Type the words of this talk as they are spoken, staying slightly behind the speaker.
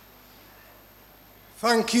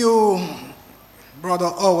Thank you, Brother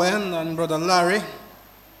Owen and Brother Larry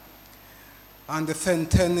and the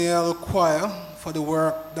Centennial Choir for the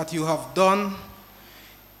work that you have done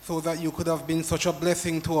so that you could have been such a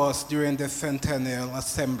blessing to us during the Centennial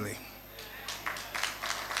Assembly.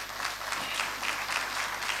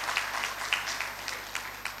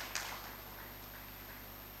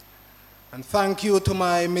 And thank you to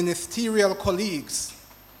my ministerial colleagues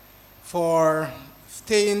for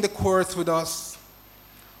staying the course with us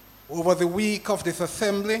over the week of this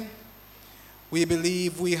assembly. We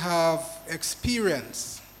believe we have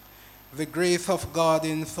experienced the grace of God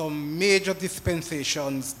in some major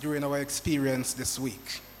dispensations during our experience this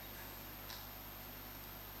week.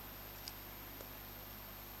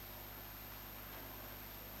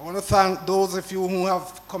 I want to thank those of you who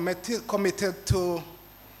have committed to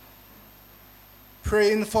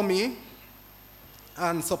praying for me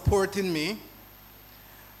and supporting me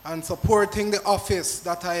and supporting the office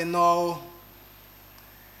that I now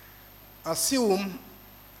assume,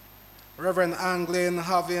 Reverend Anglin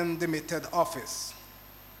having demitted office.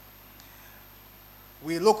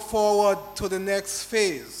 We look forward to the next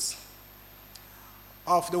phase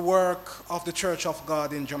of the work of the Church of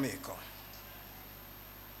God in Jamaica.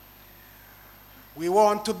 We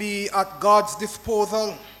want to be at God's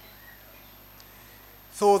disposal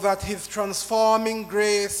so that His transforming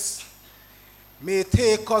grace may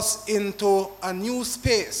take us into a new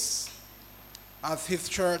space as His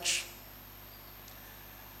church,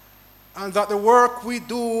 and that the work we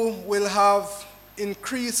do will have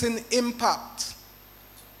increasing impact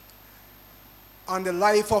on the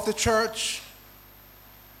life of the church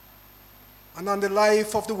and on the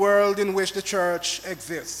life of the world in which the church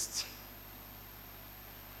exists.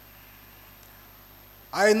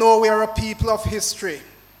 I know we are a people of history,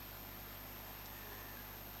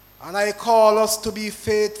 and I call us to be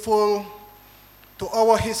faithful to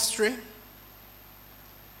our history,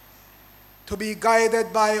 to be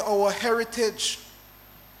guided by our heritage,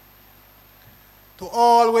 to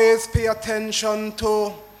always pay attention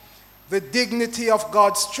to the dignity of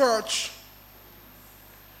God's church,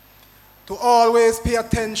 to always pay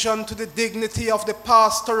attention to the dignity of the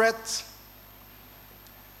pastorate,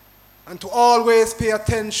 and to always pay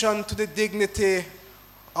attention to the dignity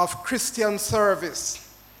of Christian service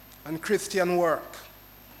and Christian work.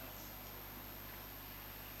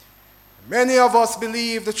 Many of us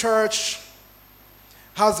believe the church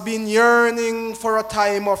has been yearning for a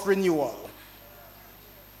time of renewal.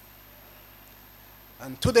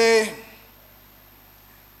 And today,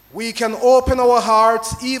 we can open our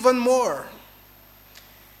hearts even more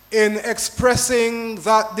in expressing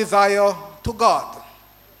that desire to God.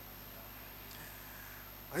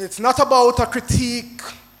 And it's not about a critique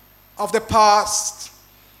of the past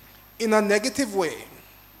in a negative way,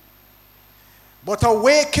 but a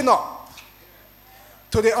waking up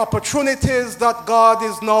to the opportunities that God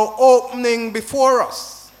is now opening before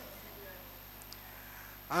us,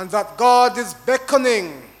 and that God is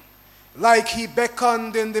beckoning like He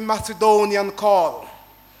beckoned in the Macedonian call.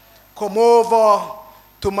 Come over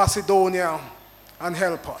to Macedonia and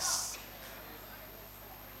help us.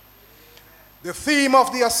 The theme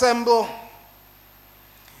of the assembly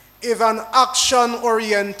is an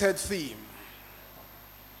action-oriented theme.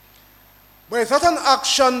 But it's not an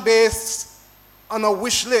action based on a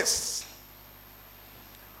wish list,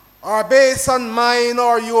 or based on mine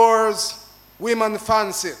or yours women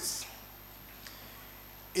fancies.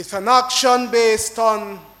 It's an action based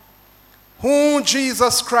on who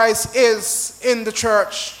Jesus Christ is in the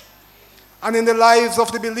church and in the lives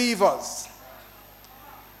of the believers,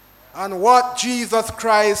 and what Jesus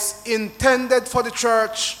Christ intended for the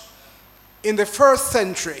church in the first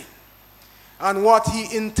century, and what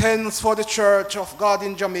He intends for the Church of God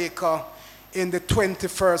in Jamaica in the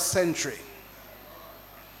 21st century.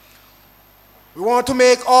 We want to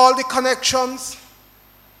make all the connections,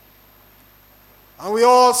 and we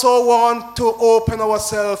also want to open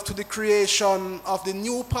ourselves to the creation of the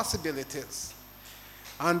new possibilities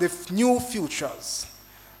and the new futures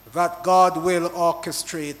that God will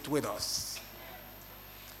orchestrate with us.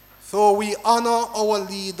 So we honor our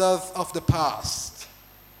leaders of the past,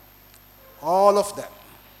 all of them,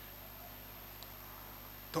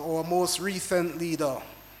 to our most recent leader,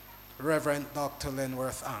 Reverend Dr.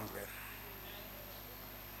 Lenworth Anglin.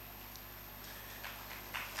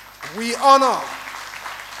 We honor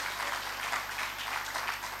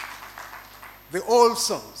the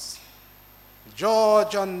Olsons,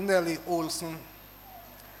 George and Nellie Olson,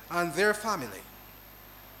 and their family,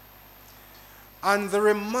 and the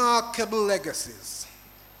remarkable legacies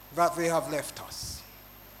that they have left us.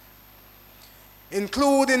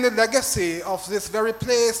 including the legacy of this very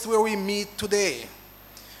place where we meet today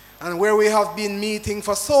and where we have been meeting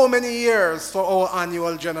for so many years for our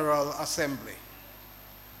annual General Assembly.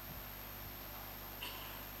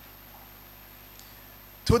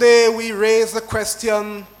 Today we raise the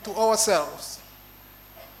question to ourselves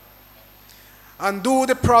and do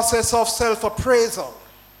the process of self-appraisal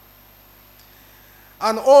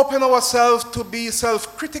and open ourselves to be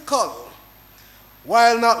self-critical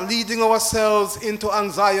while not leading ourselves into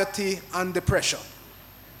anxiety and depression.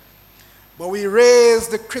 But we raise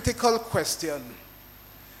the critical question,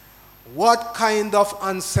 what kind of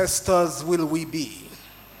ancestors will we be?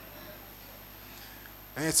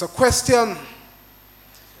 And it's a question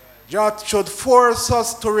that should force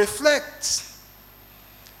us to reflect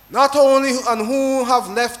not only on who have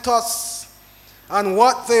left us and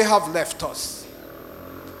what they have left us,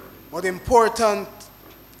 but in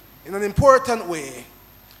an important way,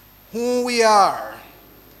 who we are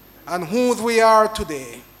and whose we are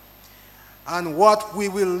today and what we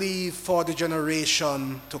will leave for the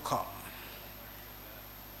generation to come.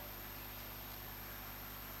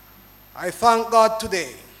 I thank God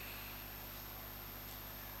today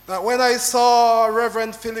that when I saw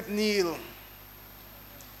Reverend Philip Neal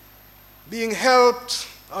being helped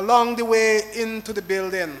along the way into the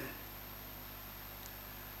building,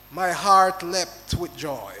 my heart leapt with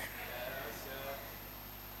joy.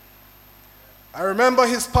 I remember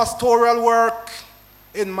his pastoral work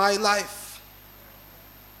in my life.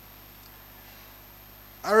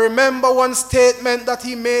 I remember one statement that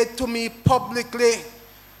he made to me publicly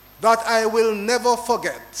that I will never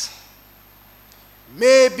forget.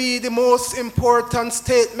 Maybe the most important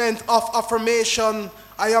statement of affirmation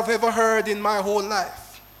I have ever heard in my whole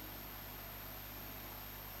life.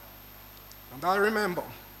 And I remember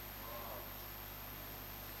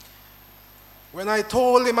when I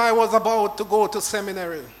told him I was about to go to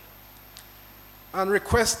seminary and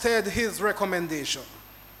requested his recommendation,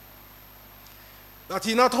 that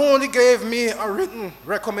he not only gave me a written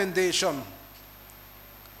recommendation,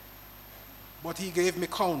 but he gave me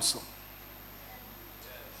counsel.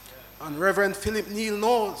 And Reverend Philip Neal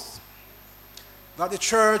knows that the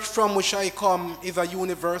church from which I come is a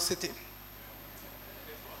university.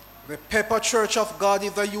 The Pepper Church of God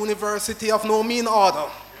is a university of no mean order.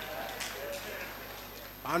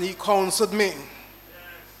 And he counseled me.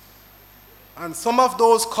 And some of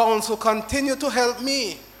those counsel continue to help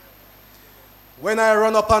me when I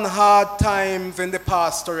run upon hard times in the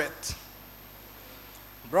pastorate.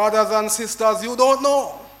 Brothers and sisters, you don't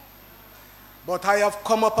know, but I have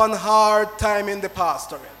come upon hard time in the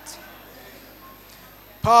pastorate.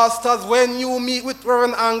 Pastors, when you meet with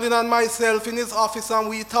Reverend Anglin and myself in his office and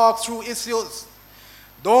we talk through issues,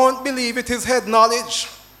 don't believe it is head knowledge.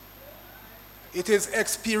 It is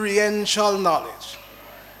experiential knowledge.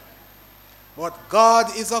 But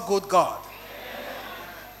God is a good God.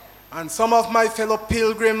 And some of my fellow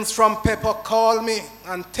pilgrims from Pepper called me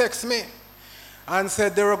and text me and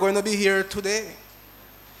said they were going to be here today.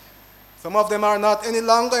 Some of them are not any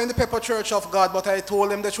longer in the Pepper Church of God, but I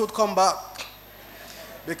told them they should come back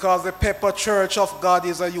because the Pepper Church of God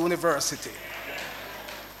is a university.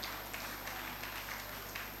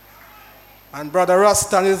 And Brother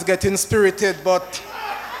Rastan is getting spirited, but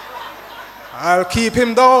I'll keep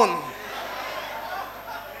him down.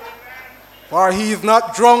 For he is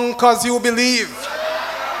not drunk as you believe.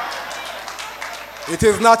 It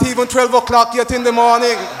is not even 12 o'clock yet in the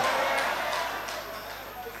morning.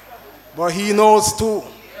 But he knows too.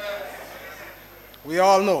 We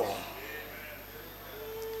all know.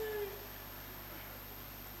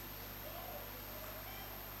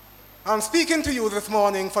 I'm speaking to you this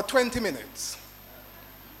morning for 20 minutes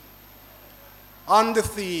on the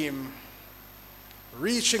theme,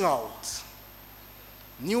 reaching out,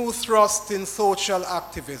 new thrust in social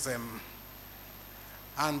activism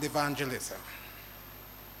and evangelism.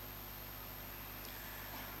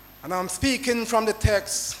 And I'm speaking from the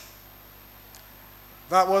text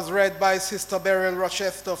that was read by Sister Beryl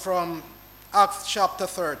Rochester from Acts chapter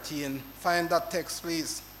 13. Find that text,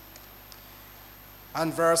 please.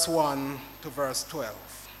 And verse 1 to verse 12.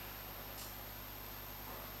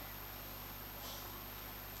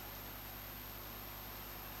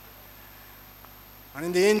 And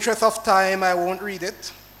in the interest of time, I won't read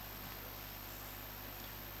it.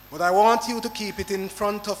 But I want you to keep it in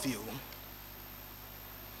front of you.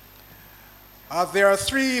 There are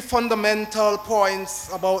three fundamental points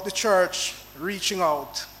about the church reaching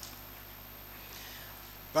out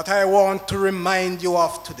that I want to remind you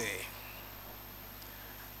of today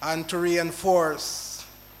and to reinforce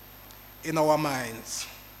in our minds.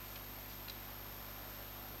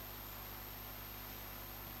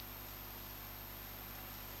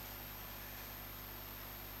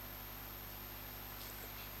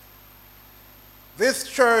 this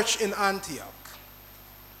church in Antioch,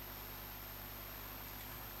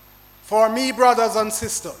 for me, brothers and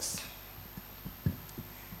sisters,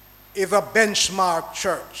 is a benchmark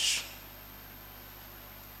church.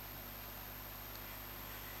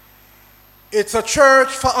 It's a church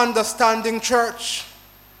for understanding church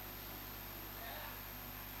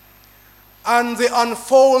and the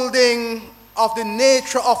unfolding of the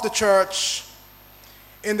nature of the church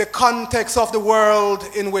in the context of the world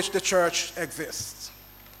in which the church exists.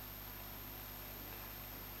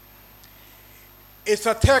 It's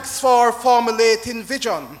a text for formulating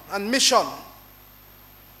vision and mission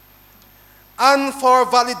and for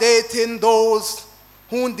validating those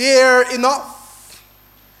who dare enough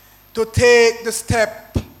to take the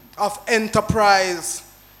step of enterprise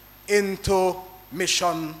into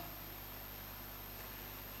mission.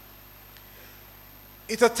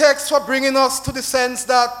 It's a text for bringing us to the sense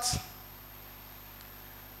that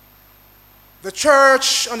the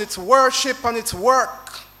church and its worship and its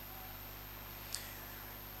work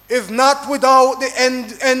is not without the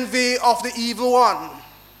envy of the evil one.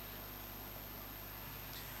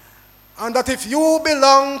 And that if you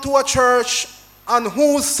belong to a church on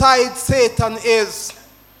whose side Satan is,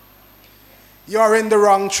 you're in the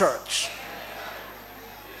wrong church.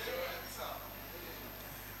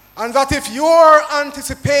 And that if your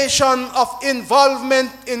anticipation of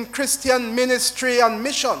involvement in Christian ministry and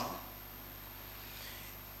mission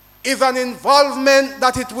is an involvement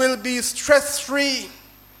that it will be stress-free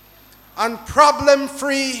and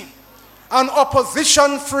problem-free and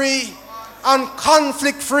opposition-free and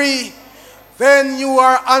conflict-free, then you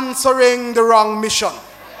are answering the wrong mission.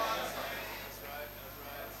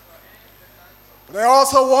 But I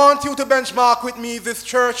also want you to benchmark with me this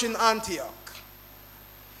church in Antioch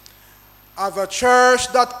as a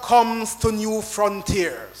church that comes to new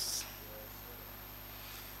frontiers.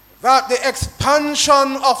 That the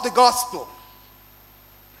expansion of the gospel,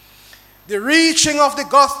 the reaching of the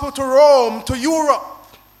gospel to Rome, to Europe,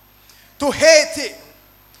 to Haiti,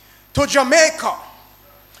 to Jamaica,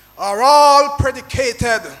 are all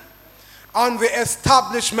predicated on the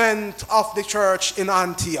establishment of the church in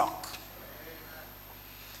Antioch.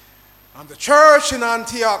 And the church in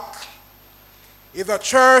Antioch is a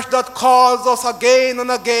church that calls us again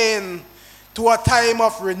and again to a time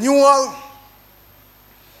of renewal,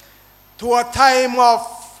 to a time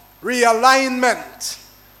of realignment,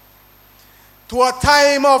 to a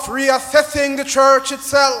time of reassessing the church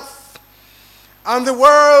itself and the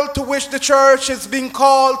world to which the church is being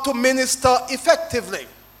called to minister effectively.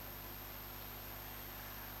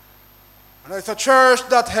 And it's a church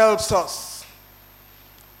that helps us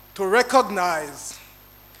to recognize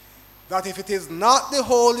that if it is not the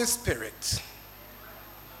Holy Spirit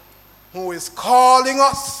who is calling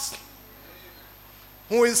us,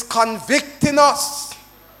 who is convicting us,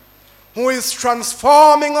 who is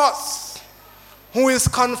transforming us, who is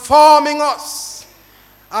conforming us,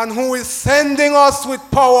 and who is sending us with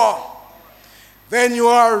power, then you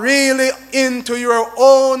are really into your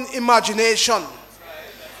own imagination,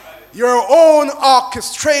 your own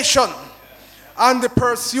orchestration, and the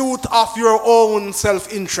pursuit of your own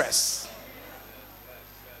self-interest.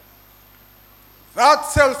 That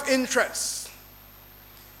self-interest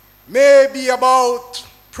may be about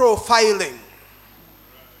profiling.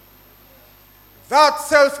 That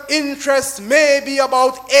self-interest may be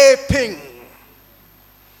about aping.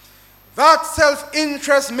 That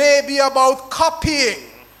self-interest may be about copying.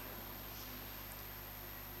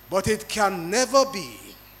 But it can never be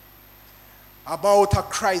about a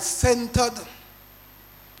Christ-centered,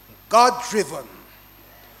 God-driven,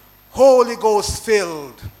 Holy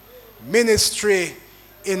Ghost-filled ministry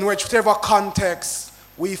in whichever context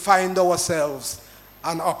we find ourselves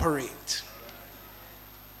and operate.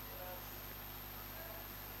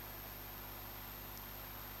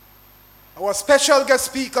 Our special guest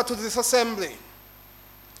speaker to this assembly,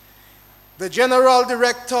 the General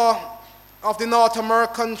Director of the North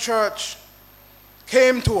American Church,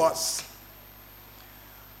 came to us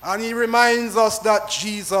and he reminds us that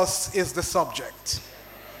Jesus is the subject.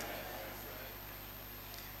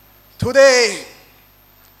 Today,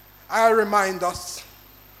 I remind us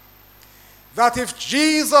that if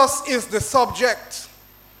Jesus is the subject,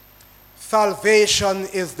 salvation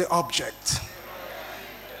is the object.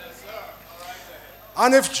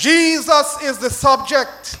 And if Jesus is the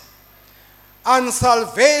subject and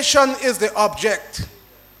salvation is the object,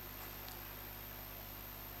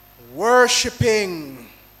 worshiping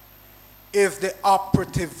is the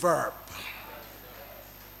operative verb.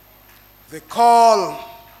 The call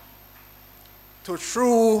to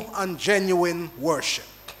true and genuine worship.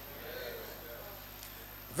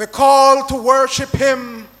 the call to worship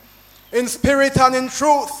him in spirit and in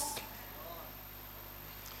truth,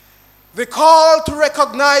 the call to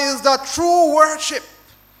recognize that true worship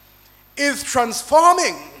is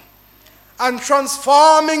transforming, and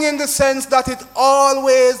transforming in the sense that it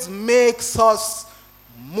always makes us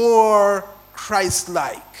more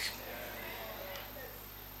Christ-like.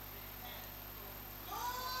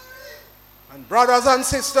 And brothers and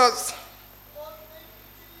sisters,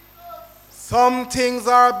 some things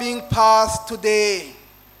are being passed today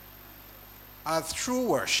as true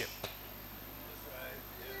worship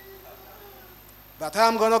that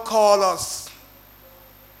I'm going to call us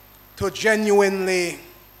to genuinely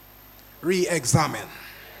re-examine.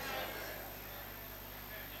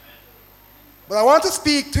 But I want to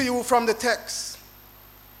speak to you from the text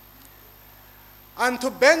and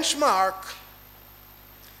to benchmark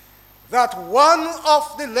that one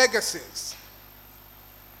of the legacies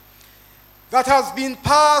that has been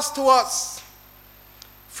passed to us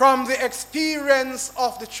from the experience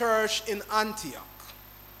of the church in Antioch,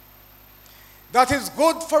 that is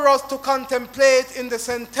good for us to contemplate in the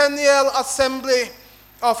centennial assembly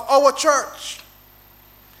of our church,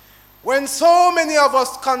 when so many of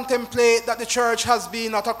us contemplate that the church has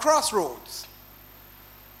been at a crossroads,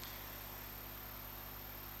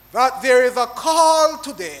 that there is a call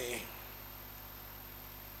today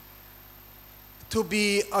to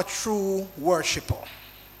be a true worshiper.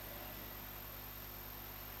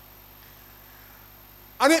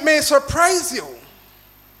 And it may surprise you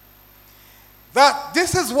that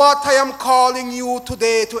this is what I am calling you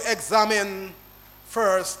today to examine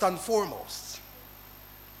first and foremost.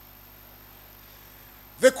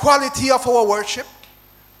 The quality of our worship,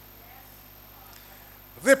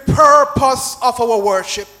 the purpose of our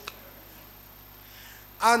worship,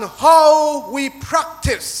 and how we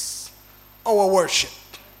practice our worship.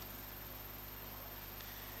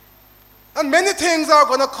 And many things are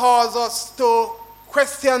going to cause us to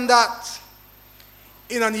question that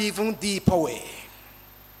in an even deeper way.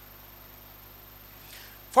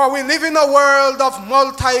 For we live in a world of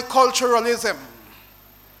multiculturalism.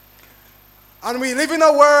 And we live in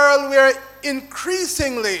a world where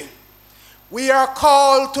increasingly we are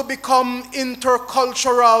called to become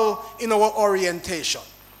intercultural in our orientation.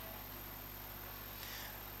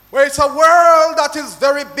 Where it's a world that is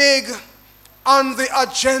very big on the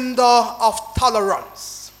agenda of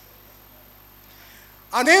tolerance.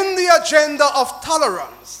 And in the agenda of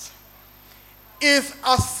tolerance is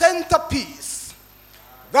a centerpiece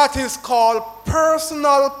that is called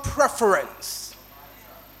personal preference.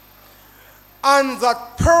 And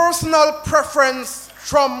that personal preference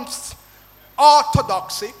trumps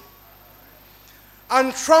orthodoxy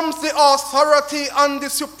and trumps the authority and the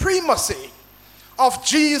supremacy of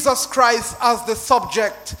Jesus Christ as the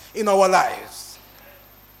subject in our lives.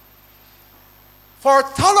 For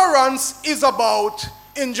tolerance is about,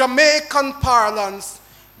 in Jamaican parlance,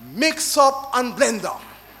 mix up and blend up.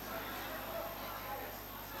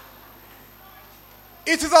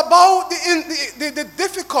 It is about the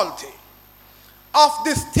difficulty of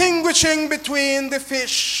distinguishing between the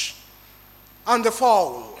fish and the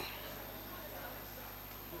fowl.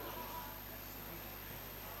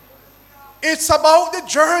 It's about the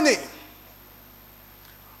journey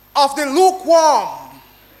of the lukewarm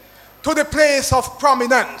to the place of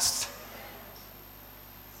prominence.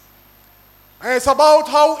 And it's about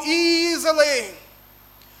how easily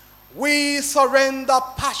we surrender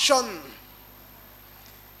passion,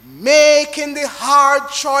 making the hard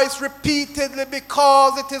choice repeatedly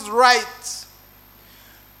because it is right.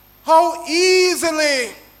 How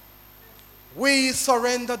easily we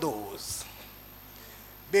surrender those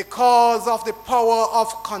because of the power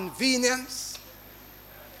of convenience,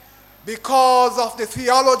 because of the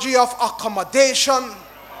theology of accommodation,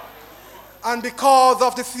 and because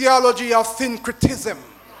of the theology of syncretism.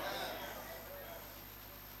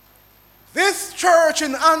 This church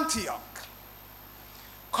in Antioch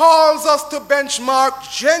calls us to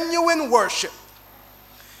benchmark genuine worship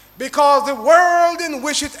because the world in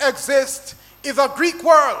which it exists is a Greek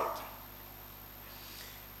world,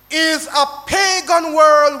 is a pagan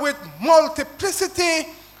world with multiplicity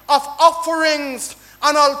of offerings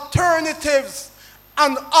and alternatives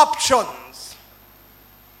and options.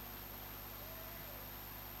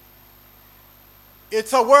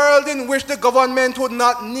 It's a world in which the government would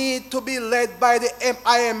not need to be led by the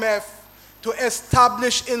IMF to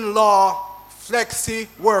establish in law flexi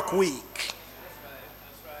work week.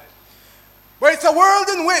 But it's a world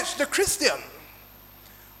in which the Christian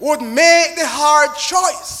would make the hard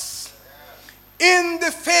choice in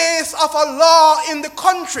the face of a law in the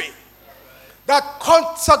country that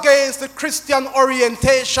cuts against the Christian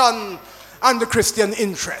orientation and the Christian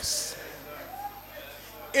interest.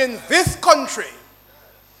 In this country,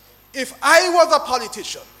 if I was a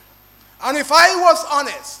politician, and if I was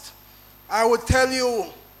honest, I would tell you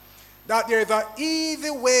that there is an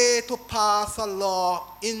easy way to pass a law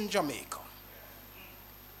in Jamaica.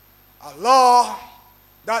 A law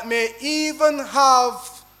that may even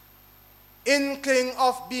have inkling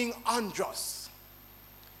of being unjust.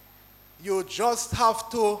 You just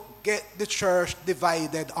have to get the church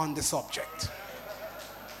divided on the subject.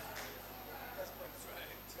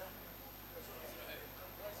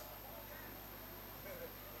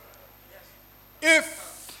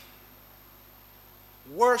 If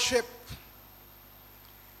worship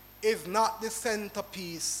is not the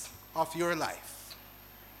centerpiece of your life,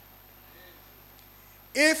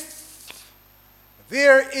 if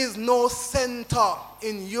there is no center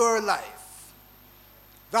in your life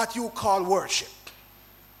that you call worship,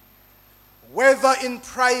 whether in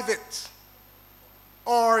private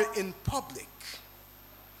or in public,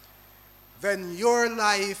 then your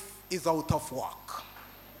life is out of whack.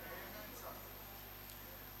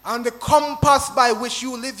 And the compass by which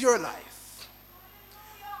you live your life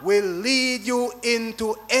will lead you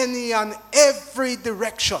into any and every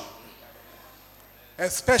direction,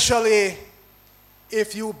 especially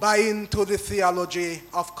if you buy into the theology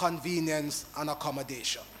of convenience and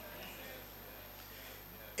accommodation.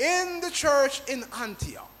 In the church in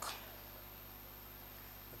Antioch,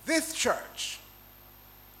 this church,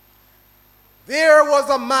 there was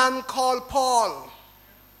a man called Paul,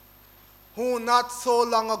 who not so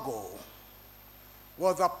long ago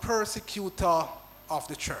was a persecutor of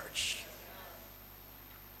the church.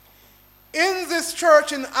 In this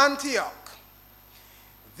church in Antioch,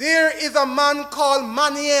 there is a man called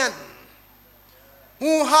Manian,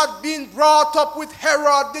 who had been brought up with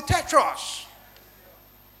Herod the Tetrarch.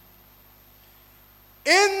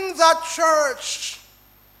 In that church,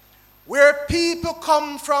 where people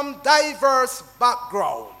come from diverse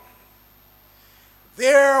backgrounds,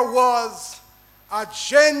 there was a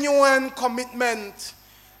genuine commitment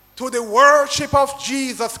to the worship of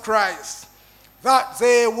Jesus Christ, that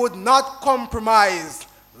they would not compromise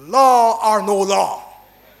law or no law,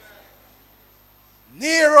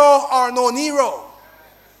 Nero or no Nero,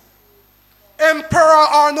 emperor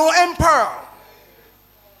or no emperor,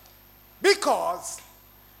 because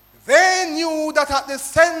they knew that at the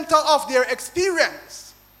center of their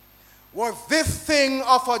experience was this thing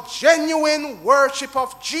of a genuine worship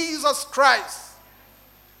of Jesus Christ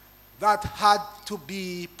that had to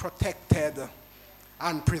be protected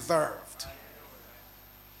and preserved.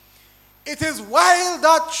 It is while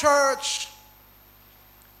that church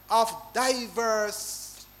of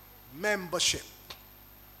diverse membership,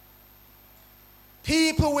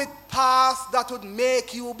 people with past that would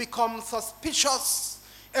make you become suspicious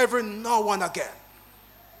every now and again,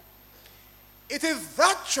 it is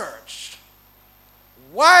that church,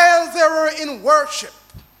 while they were in worship,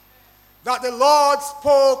 that the Lord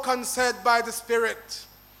spoke and said by the Spirit,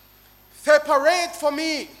 "Separate for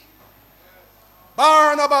me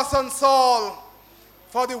Barnabas and Saul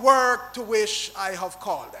for the work to which I have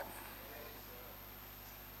called them."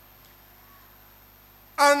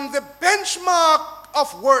 And the benchmark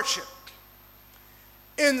of worship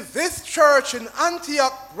in this church in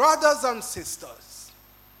Antioch, brothers and sisters,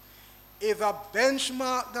 is a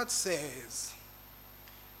benchmark that says,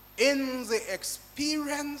 in the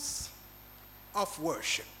experience of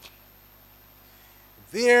worship,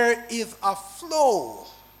 there is a flow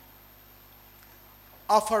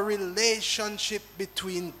of a relationship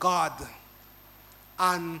between God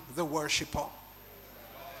and the worshiper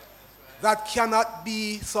that cannot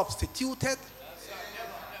be substituted,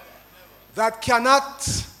 that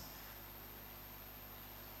cannot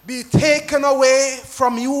be taken away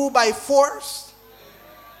from you by force,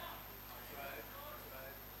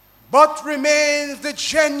 but remains the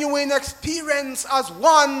genuine experience as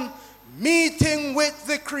one meeting with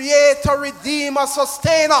the Creator, Redeemer,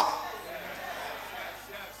 Sustainer.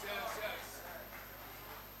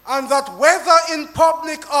 And that whether in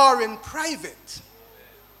public or in private,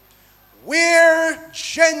 where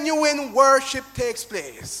genuine worship takes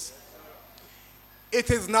place, it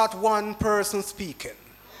is not one person speaking,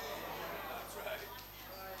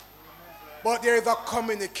 but there is a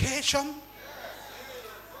communication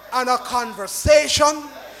and a conversation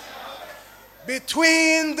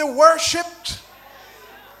between the worshipped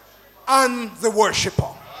and the worshiper.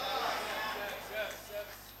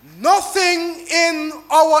 Nothing in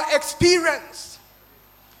our experience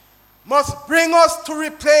must bring us to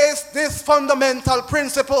replace this fundamental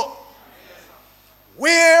principle.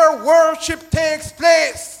 Where worship takes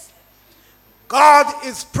place, God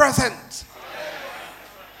is present.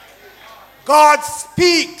 God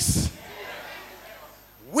speaks.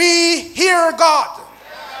 We hear God.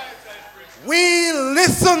 We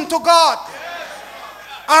listen to God.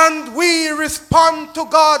 And we respond to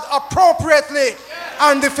God appropriately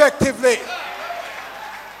and effectively.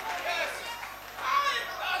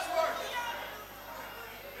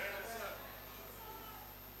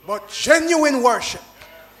 But genuine worship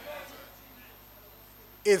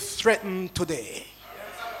is threatened today.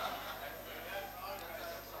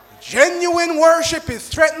 Genuine worship is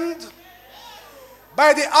threatened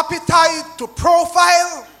by the appetite to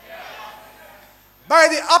profile, by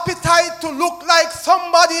the appetite to look like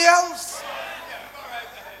somebody else,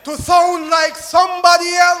 to sound like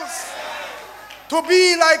somebody else, to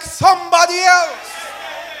be like somebody else.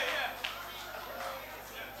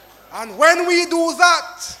 And when we do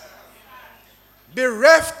that,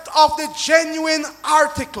 bereft of the genuine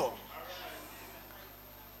article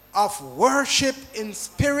of worship in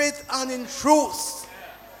spirit and in truth,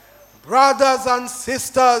 brothers and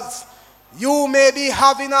sisters, you may be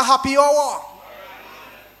having a happy hour.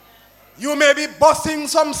 You may be busting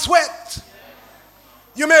some sweat.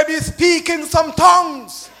 You may be speaking some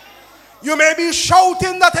tongues. You may be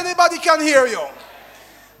shouting that anybody can hear you.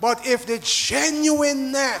 But if the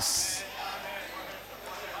genuineness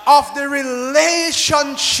of the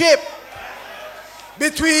relationship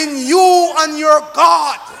between you and your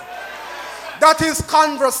God, that is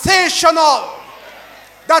conversational,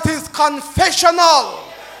 that is confessional,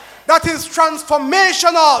 that is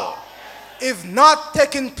transformational, is not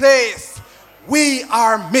taking place, we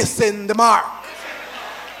are missing the mark.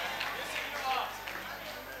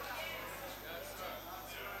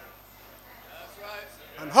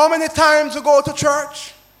 And how many times we go to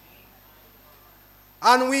church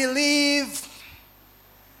and we leave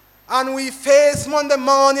and we face Monday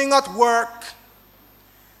morning at work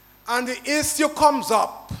and the issue comes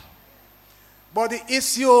up, but the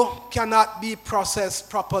issue cannot be processed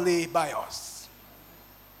properly by us.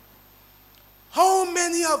 How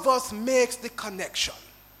many of us makes the connection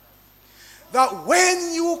that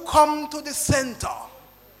when you come to the center,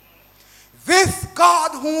 this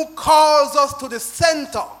God who calls us to the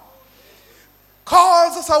center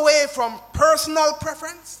calls us away from personal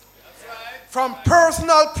preference, from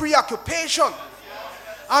personal preoccupation,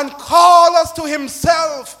 and calls us to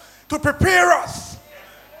himself to prepare us.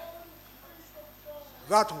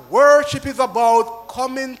 That worship is about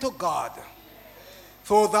coming to God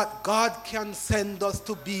so that God can send us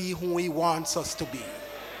to be who he wants us to be.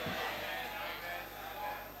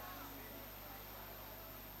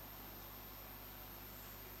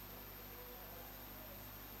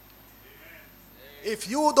 If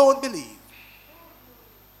you don't believe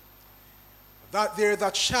that there is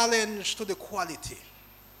a challenge to the quality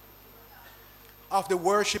of the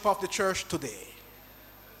worship of the church today,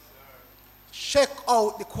 check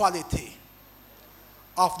out the quality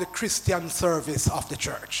of the Christian service of the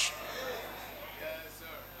church.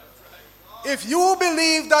 If you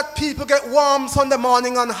believe that people get warm Sunday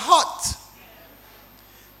morning and hot,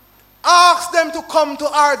 ask them to come to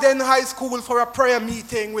Arden High School for a prayer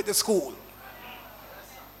meeting with the school.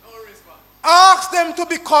 Ask them to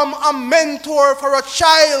become a mentor for a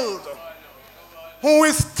child who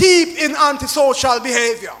is deep in antisocial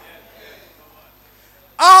behavior.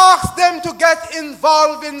 Ask them to get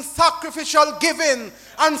involved in sacrificial giving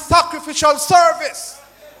and sacrificial service.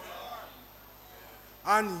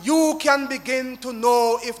 And you can begin to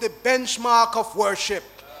know if the benchmark of worship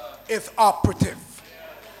is operative.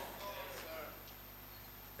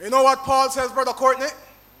 You know what Paul says, Brother Courtney?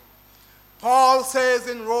 Paul says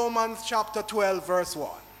in Romans chapter 12, verse 1,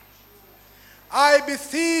 I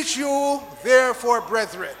beseech you, therefore,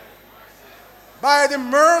 brethren, by the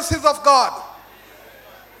mercies of God,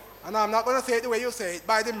 and I'm not going to say it the way you say it,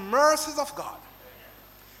 by the mercies of God,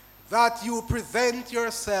 that you present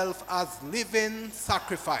yourself as living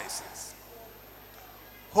sacrifices,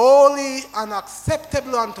 holy and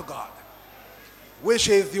acceptable unto God, which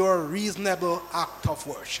is your reasonable act of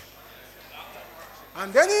worship.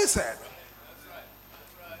 And then he said,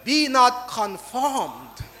 be not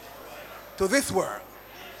conformed to this world,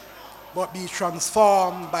 but be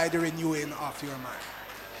transformed by the renewing of your mind.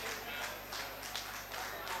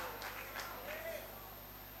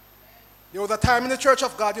 There was a time in the Church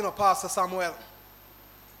of God, Pastor Samuel,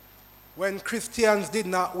 when Christians did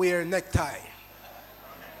not wear necktie.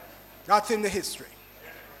 That's in the history.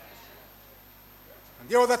 And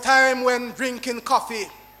there was a time when drinking coffee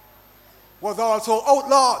was also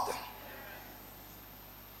outlawed.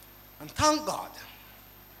 And thank God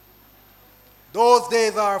Those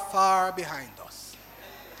days are far behind us.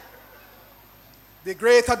 The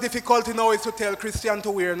greater difficulty now is to tell Christians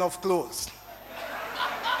to wear enough clothes.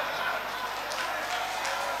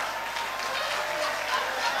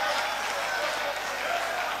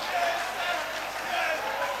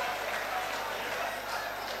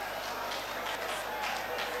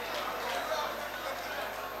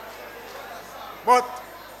 But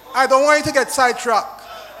I don't want you to get sidetracked,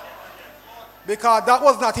 because that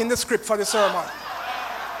was not in the script for the sermon.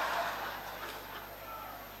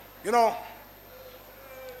 You know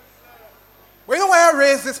why I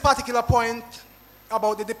raised this particular point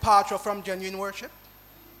about the departure from genuine worship?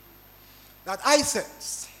 That I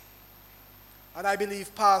sense, and I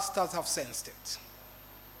believe pastors have sensed it.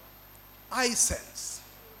 I sense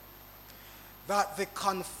that the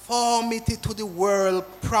conformity to the world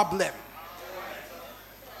problem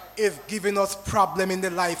is giving us problem in the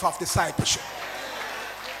life of discipleship.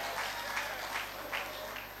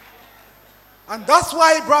 And that's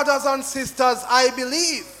why, brothers and sisters, I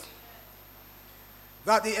believe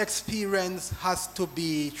that the experience has to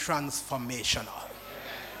be transformational.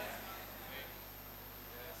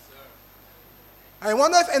 I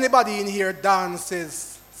wonder if anybody in here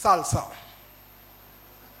dances salsa.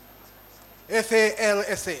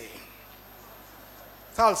 F-A-L-S-A.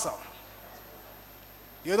 Salsa.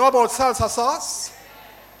 You know about salsa sauce?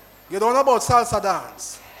 You don't know about salsa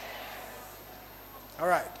dance? All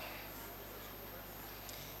right.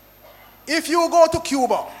 If you go to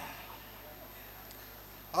Cuba,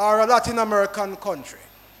 or a Latin American country,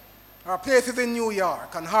 or places in New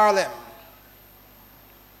York and Harlem,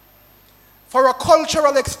 for a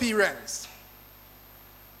cultural experience,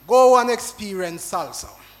 go and experience salsa.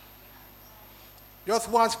 Just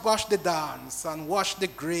watch the dance and watch the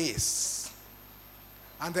grace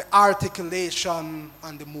and the articulation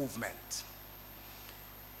and the movement.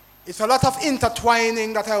 It's a lot of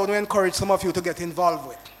intertwining that I would encourage some of you to get involved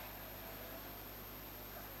with.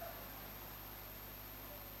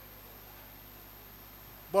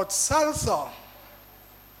 But salsa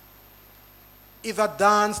is a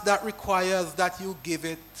dance that requires that you give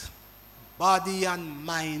it body and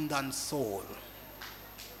mind and soul.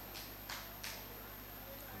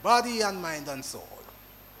 Body and mind and soul.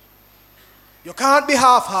 You can't be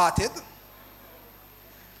half-hearted.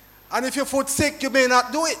 And if your foot's sick, you may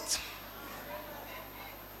not do it.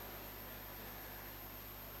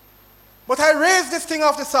 But I raised this thing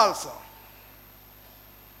of the salsa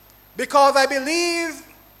because I believe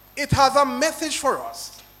it has a message for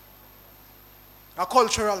us, a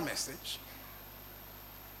cultural message,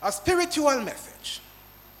 a spiritual message,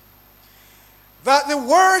 that the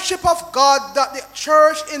worship of God that the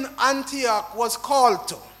church in Antioch was called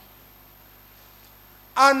to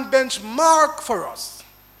and benchmark for us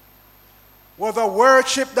was a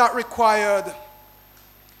worship that required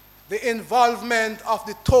the involvement of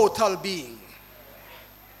the total being.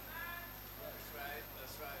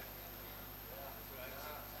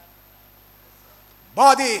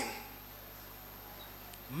 Body,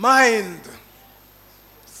 mind,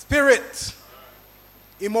 spirit,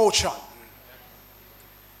 emotion.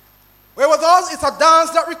 Whereas us, it's a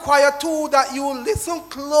dance that requires too that you listen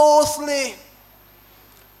closely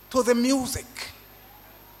to the music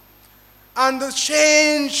and the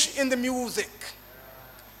change in the music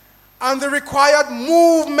and the required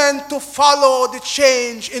movement to follow the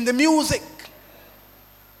change in the music.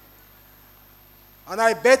 And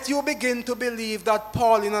I bet you begin to believe that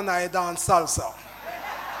Pauline and I dance salsa.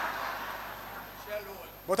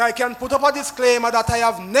 But I can put up a disclaimer that I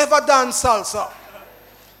have never danced salsa.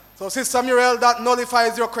 So Sister Muriel, that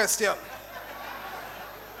nullifies your question.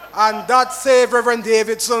 And that saved Reverend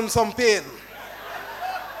Davidson some pain.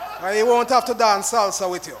 And he won't have to dance salsa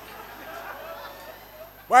with you.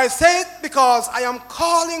 But I say it because I am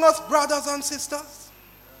calling us, brothers and sisters,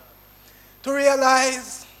 to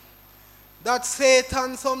realize that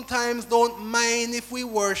Satan sometimes don't mind if we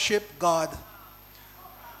worship God,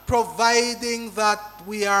 providing that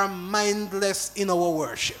we are mindless in our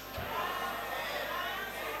worship.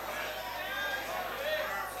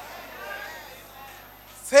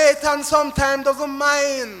 Satan sometimes doesn't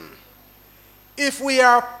mind if we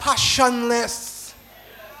are passionless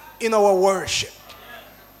in our worship.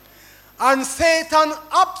 And Satan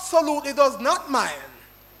absolutely does not mind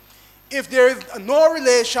if there is no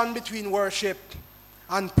relation between worship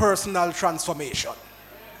and personal transformation.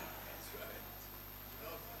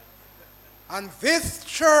 And this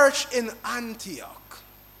church in Antioch,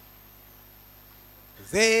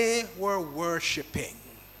 they were worshiping.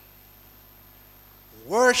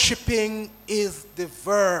 Worshiping is the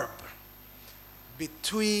verb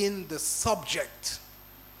between the subject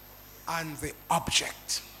and the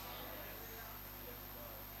object.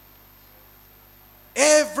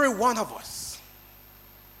 Every one of us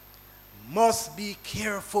must be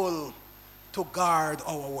careful to guard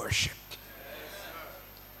our worship.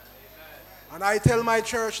 And I tell my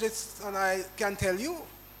church this, and I can tell you,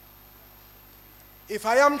 if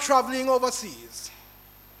I am traveling overseas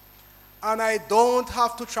and I don't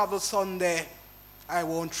have to travel Sunday, I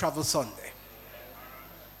won't travel Sunday,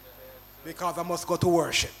 because I must go to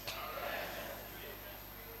worship.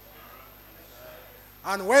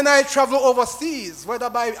 And when I travel overseas,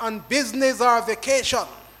 whether on business or vacation,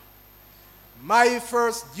 my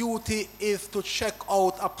first duty is to check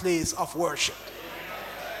out a place of worship.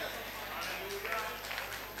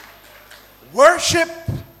 Worship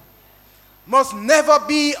must never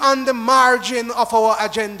be on the margin of our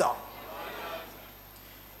agenda.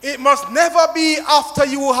 It must never be after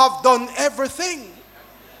you have done everything.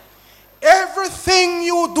 Everything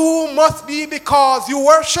you do must be because you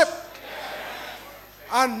worship,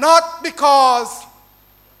 and not because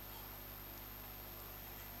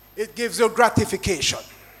it gives you gratification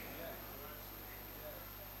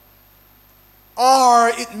or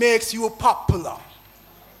it makes you popular.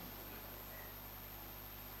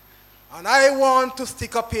 And I want to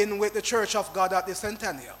stick up in with the Church of God at the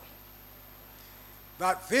Centennial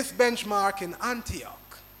that this benchmark in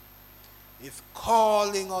Antioch is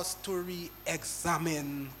calling us to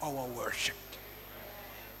re-examine our worship.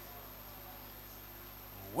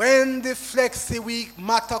 When the Flexi Week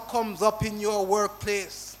matter comes up in your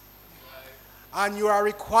workplace and you are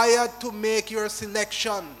required to make your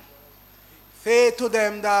selection, say to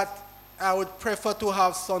them that I would prefer to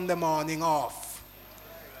have Sunday morning off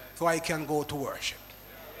so I can go to worship.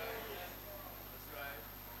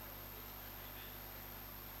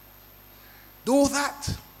 Do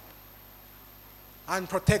that and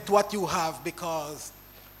protect what you have, because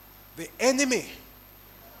the enemy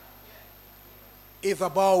is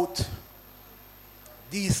about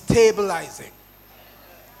destabilizing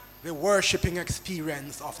the worshiping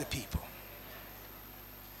experience of the people.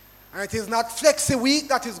 And it is not Flexi Week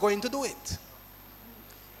that is going to do it.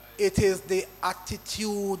 It is the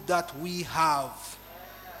attitude that we have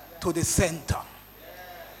to the center,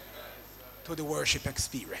 to the worship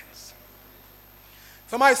experience.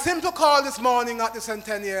 So my simple call this morning at the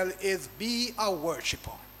Centennial is be a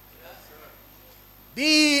worshiper.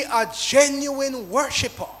 Be a genuine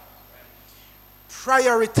worshiper.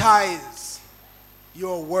 Prioritize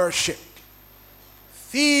your worship.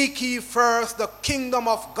 Seek ye first the kingdom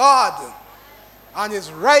of God and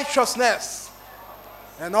his righteousness,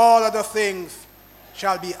 and all other things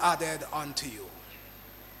shall be added unto you.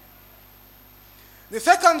 The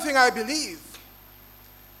second thing I believe,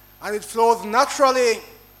 and it flows naturally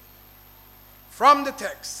from the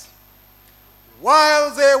text,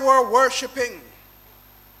 while they were worshiping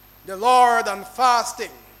the Lord and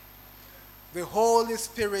fasting, the Holy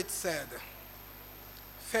Spirit said,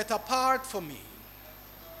 set apart for me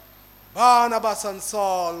Barnabas and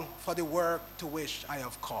Saul for the work to which I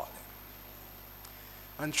have called them.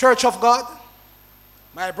 And Church of God,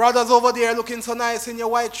 my brothers over there looking so nice in your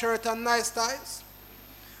white shirt and nice ties,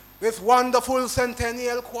 this wonderful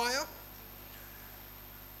Centennial choir,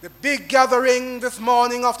 the big gathering this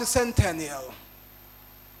morning of the Centennial,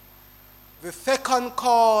 the second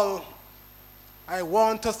call I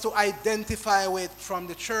want us to identify with from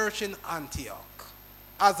the church in Antioch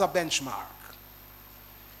as a benchmark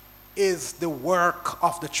is the work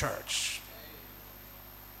of the church.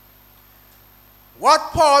 What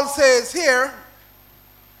Paul says here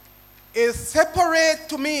is separate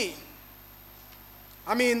to me.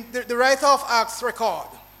 I mean, the writer of Acts record,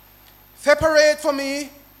 separate for me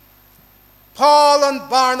Paul and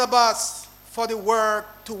Barnabas for the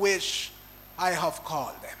work to which I have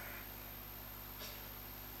called them.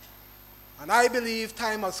 And I believe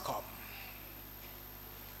time has come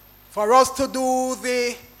for us to do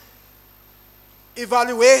the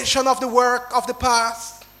evaluation of the work of the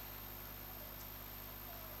past,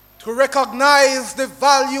 to recognize the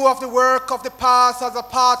value of the work of the past as a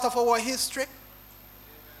part of our history,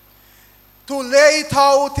 to lay it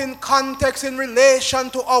out in context in relation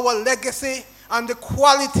to our legacy and the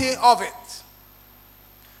quality of it,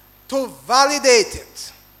 to validate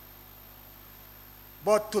it,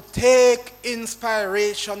 but to take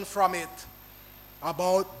inspiration from it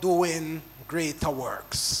about doing greater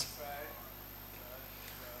works.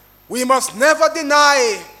 We must never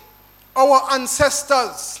deny our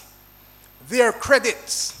ancestors their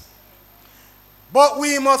credits, but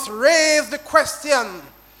we must raise the question,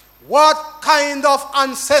 what kind of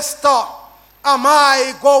ancestor am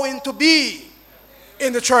I going to be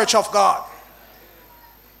in the Church of God?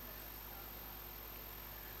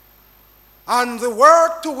 and the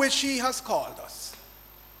work to which he has called us,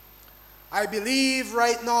 I believe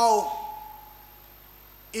right now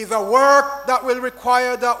is a work that will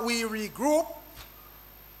require that we regroup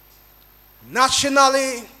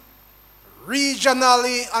nationally,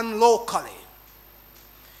 regionally, and locally.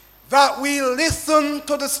 That we listen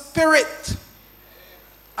to the Spirit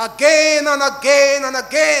again and again and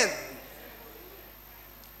again.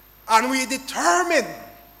 And we determine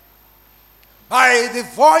by the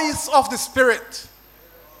voice of the Spirit,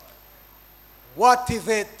 what is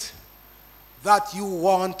it that you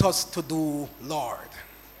want us to do, Lord?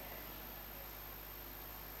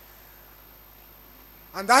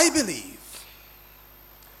 And I believe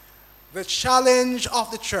the challenge of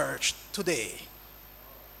the church today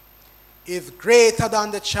is greater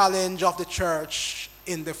than the challenge of the church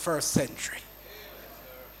in the first century.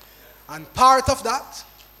 And part of that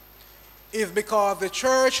is because the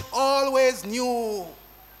church always knew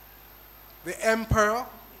the emperor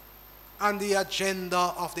and the agenda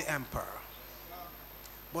of the emperor.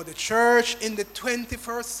 But the church in the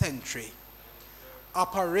 21st century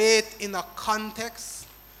operates in a context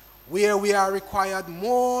where we are required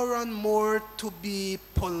more and more to be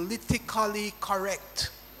politically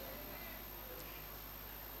correct.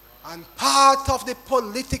 And part of the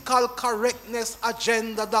political correctness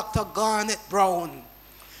agenda, Dr. Garnet Brown,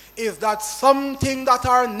 is that something that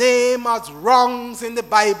are named as wrongs in the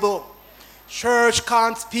Bible, church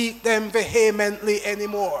can't speak them vehemently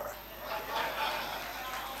anymore.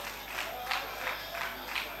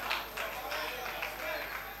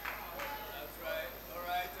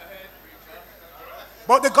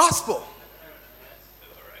 But the gospel,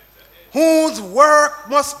 whose work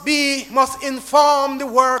must inform the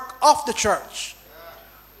work of the church,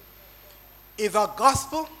 is a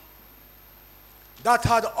gospel that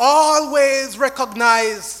had always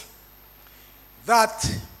recognized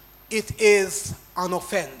that it is an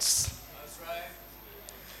offense.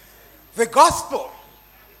 The gospel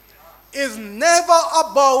is never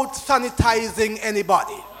about sanitizing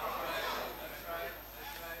anybody.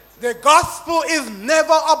 The gospel is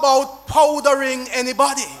never about powdering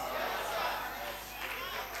anybody.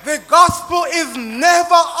 The gospel is never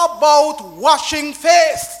about washing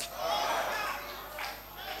face.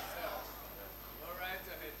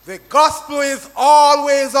 The gospel is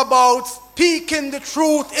always about speaking the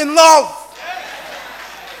truth in love.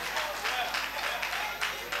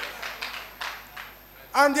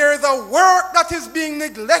 And there is a work that is being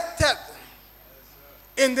neglected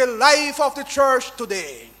in the life of the church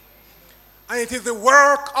today. And it is the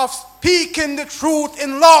work of speaking the truth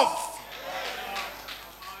in love.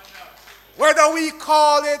 Whether we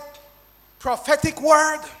call it prophetic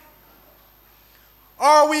word,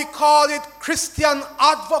 or we call it Christian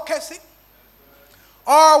advocacy,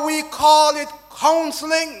 or we call it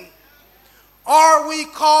counseling, or we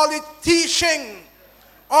call it teaching,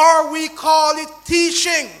 or we call it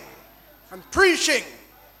teaching and preaching,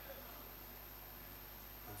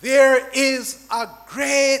 there is a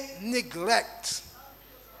great neglect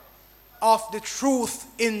of the truth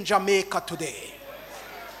in Jamaica today.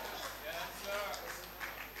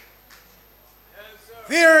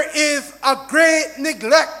 There is a great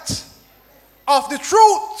neglect of the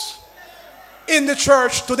truth in the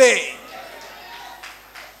church today.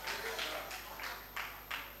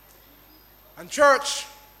 And church,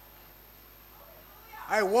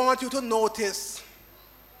 I want you to notice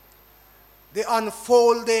the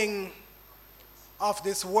unfolding of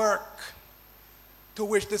this work to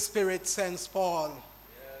which the Spirit sends Paul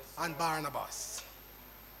and Barnabas.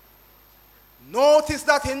 Notice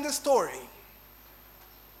that in the story,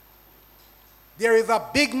 there is a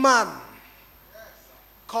big man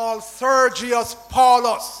called Sergius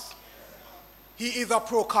Paulus. He is a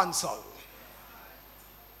proconsul.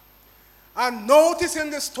 And notice in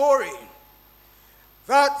the story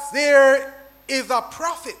that there is a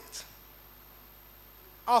prophet,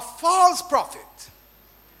 a false prophet,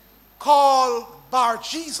 called Bar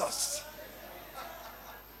Jesus.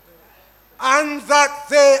 And that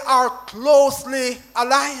they are closely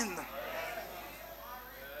aligned.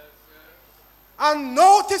 And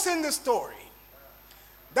notice in the story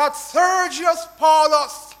that Sergius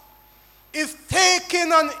Paulus is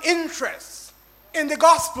taking an interest in the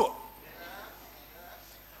gospel.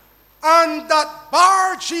 And that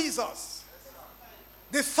Bar Jesus,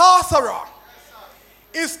 the sorcerer,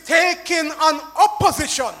 is taking an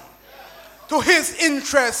opposition to his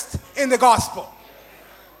interest in the gospel.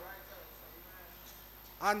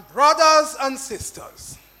 And brothers and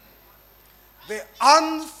sisters, the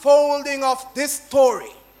unfolding of this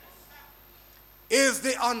story is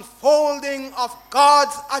the unfolding of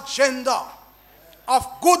God's agenda of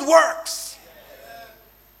good works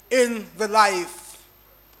in the life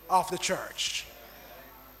of the church.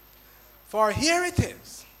 For here it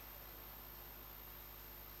is.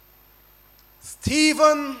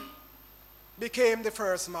 Stephen became the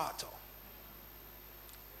first martyr.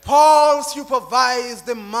 Paul supervised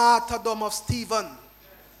the martyrdom of Stephen.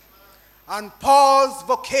 And Paul's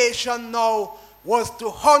vocation now was to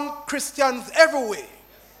hunt Christians everywhere.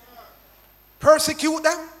 Persecute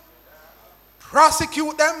them,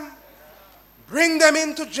 prosecute them, bring them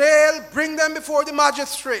into jail, bring them before the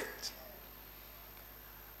magistrate.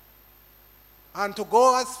 And to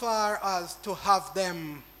go as far as to have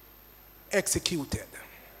them executed.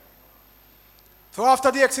 So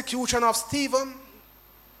after the execution of Stephen,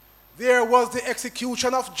 there was the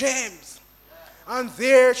execution of James. And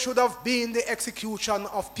there should have been the execution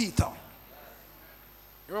of Peter.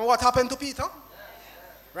 You remember what happened to Peter?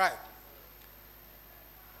 Right.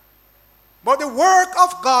 But the work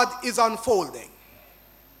of God is unfolding.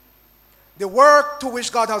 The work to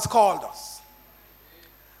which God has called us.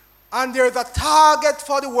 And there is a target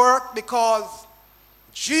for the work because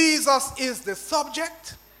Jesus is the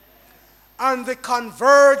subject and the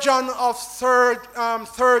conversion of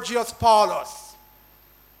Sergius Paulus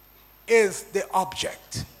is the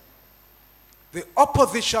object. The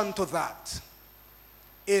opposition to that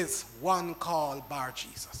is one called Bar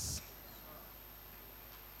Jesus.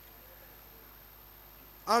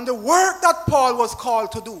 And the work that Paul was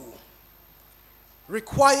called to do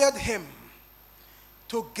required him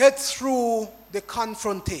to get through the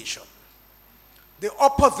confrontation, the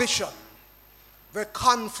opposition, the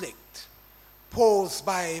conflict posed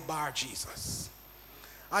by Bar Jesus.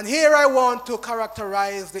 And here I want to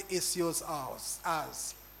characterize the issues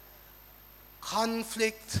as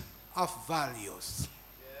conflict of values.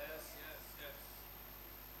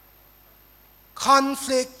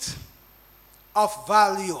 Conflict of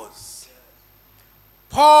values.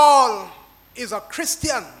 Paul is a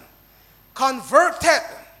Christian, converted.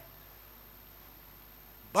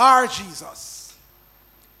 Bar Jesus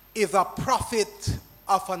is a prophet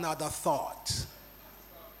of another thought.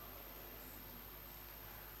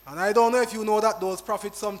 And I don't know if you know that those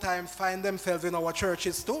prophets sometimes find themselves in our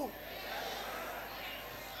churches too.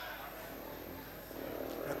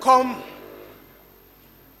 They come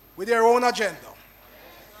with their own agenda.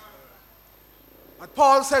 And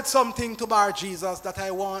Paul said something to Bar Jesus that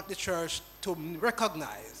I want the church to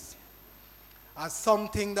recognize as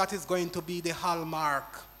something that is going to be the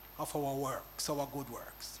hallmark of our works, our good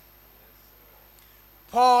works.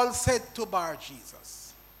 Paul said to Bar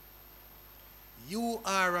Jesus, "You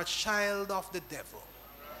are a child of the devil.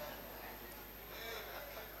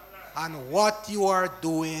 And what you are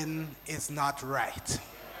doing is not right.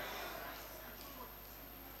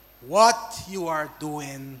 What you are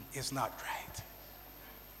doing is not right."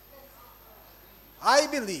 I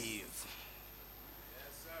believe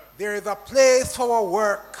there is a place for our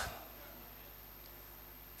work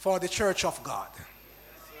for the church of God,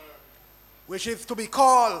 which is to be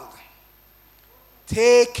called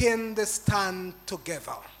taking the stand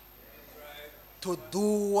together to do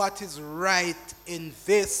what is right in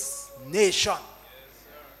this nation.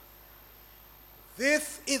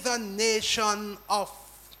 This is a nation of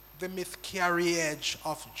the miscarriage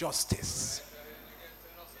of justice.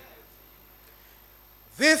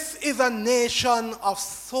 This is a nation of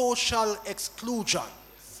social exclusions.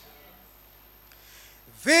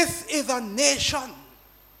 This is a nation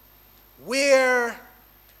where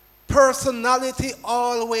personality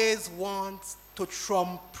always wants to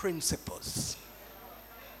trump principles.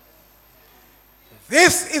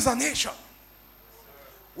 This is a nation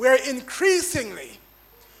where increasingly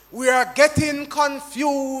we are getting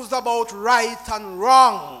confused about right and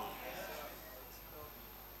wrong.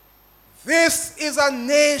 This is a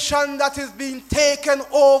nation that is being taken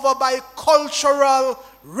over by cultural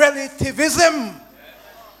relativism.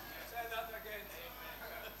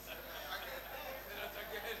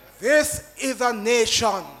 This is a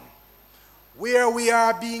nation where we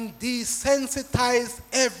are being desensitized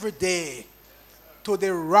every day to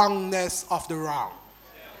the wrongness of the wrong.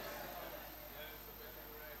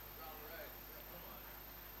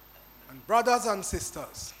 And brothers and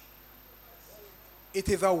sisters, it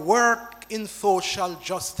is a work in social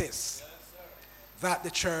justice that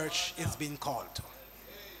the church is being called to.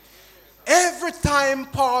 Every time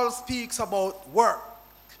Paul speaks about work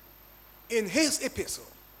in his epistle,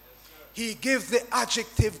 he gives the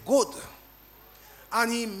adjective good,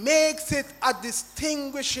 and he makes it a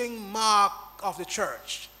distinguishing mark of the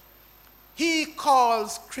church. He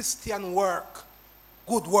calls Christian work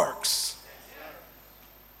good works.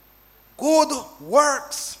 Good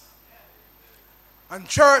works. And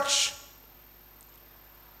church,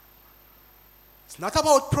 It's not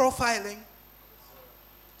about profiling.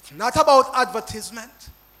 It's not about advertisement.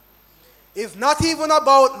 It's not even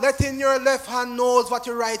about letting your left hand knows what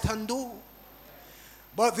your right hand do.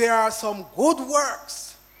 But there are some good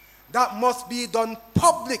works that must be done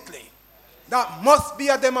publicly. That must be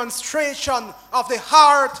a demonstration of the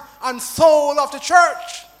heart and soul of the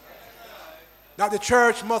church. That the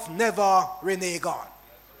church must never renege on.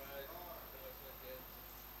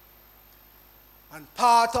 And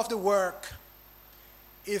part of the work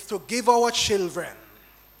is to give our children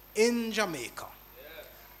in Jamaica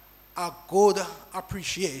a good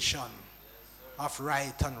appreciation of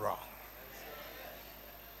right and wrong.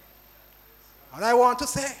 And I want to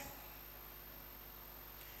say,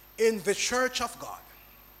 in the church of God,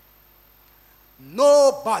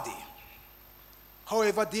 nobody,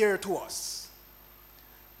 however dear to us,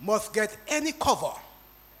 must get any cover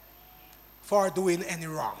for doing any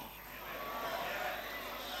wrong.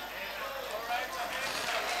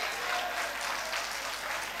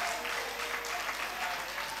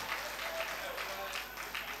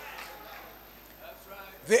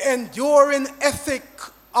 The enduring ethic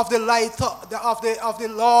of the light of the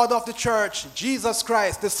Lord of the church, Jesus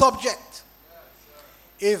Christ, the subject,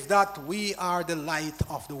 is that we are the light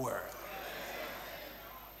of the world.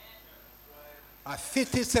 A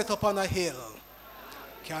city set upon a hill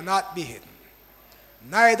cannot be hidden.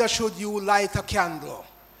 Neither should you light a candle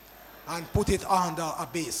and put it under a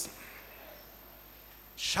basin.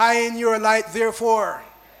 Shine your light, therefore,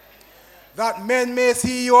 that men may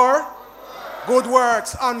see your good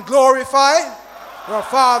works and glorify your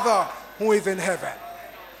Father who is in heaven.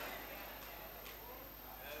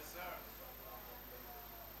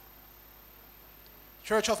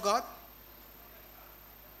 Church of God,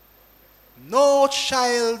 no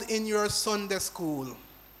child in your Sunday school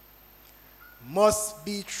must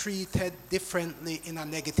be treated differently in a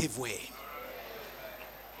negative way.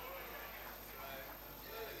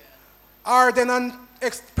 Arden and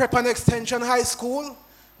Prep and Extension High School,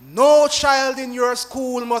 no child in your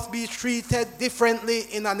school must be treated differently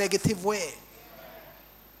in a negative way.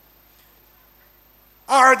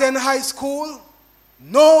 Arden High School,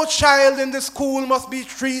 no child in the school must be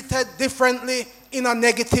treated differently in a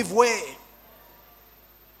negative way.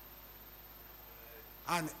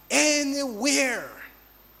 And anywhere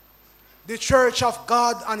the Church of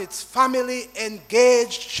God and its family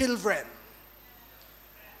engage children,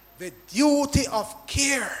 the duty of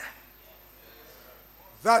care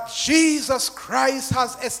that Jesus Christ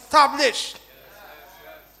has established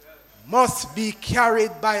must be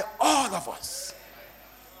carried by all of us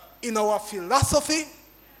in our philosophy,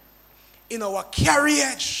 in our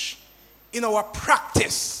carriage, in our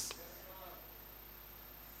practice.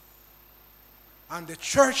 And the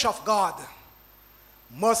Church of God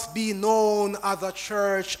must be known as a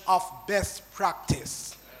church of best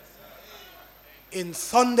practice in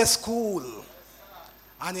Sunday school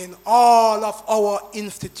and in all of our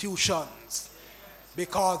institutions,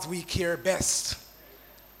 because we care best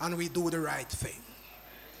and we do the right thing.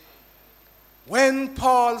 When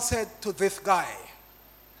Paul said to this guy,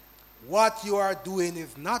 what you are doing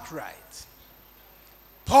is not right,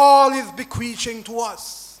 Paul is bequeathing to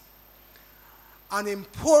us an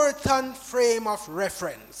important frame of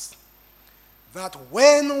reference that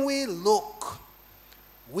when we look,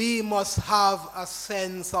 we must have a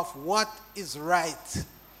sense of what is right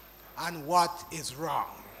and what is wrong.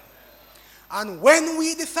 And when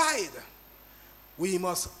we decide, we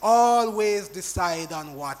must always decide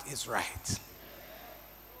on what is right.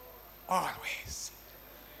 Always.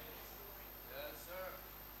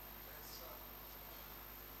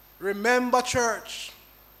 Remember, church,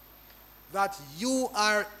 that you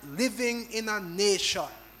are living in a nation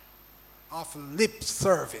of lip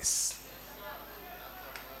service.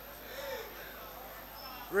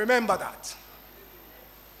 Remember that.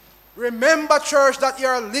 Remember, church, that you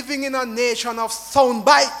are living in a nation of sound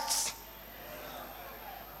bites.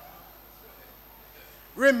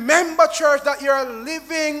 Remember, church, that you are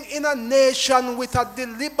living in a nation with a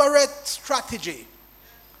deliberate strategy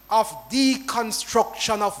of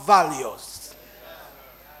deconstruction of values.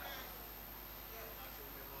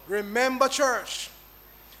 Remember, church,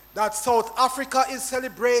 that South Africa is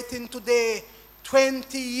celebrating today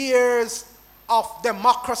 20 years of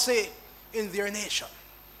democracy in their nation.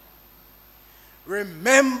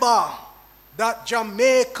 Remember that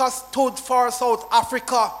Jamaica stood for South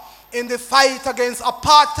Africa in the fight against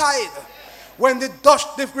apartheid when the Dutch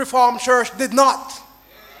Reformed Church did not.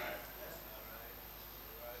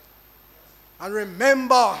 And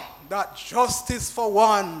remember that justice for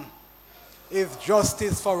one is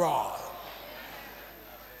justice for all.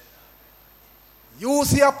 You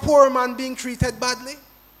see a poor man being treated badly,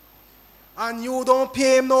 and you don't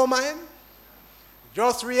pay him no mind,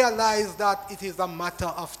 just realize that it is a matter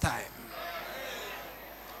of time.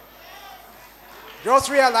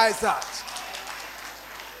 Just realize that.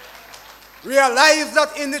 Realize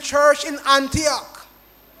that in the church in Antioch,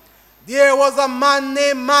 there was a man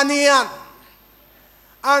named Manian,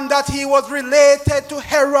 and that he was related to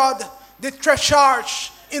Herod the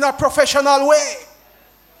Tetrarch in a professional way.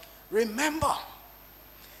 Remember,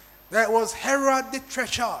 that was Herod the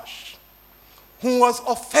Tetrarch who was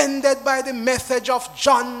offended by the message of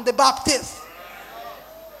John the Baptist.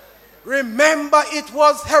 Remember, it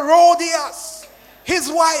was Herodias, his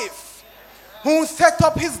wife, who set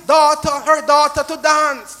up her daughter to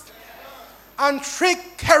dance and trick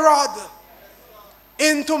Herod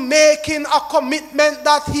into making a commitment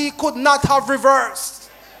that he could not have reversed.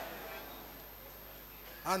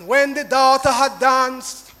 And when the daughter had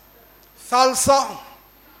danced salsa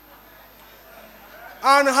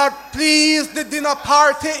and had pleased the dinner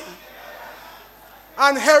party,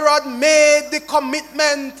 and Herod made the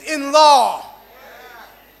commitment in law,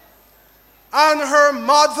 and her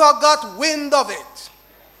mother got wind of it,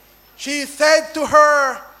 she said to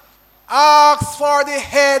her, "Ask for the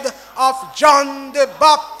head of John the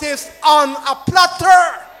Baptist on a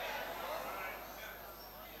platter."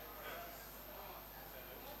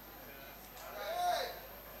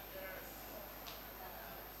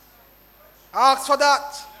 Ask for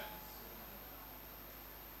that.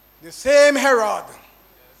 The same Herod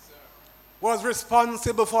was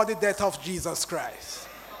responsible for the death of Jesus Christ.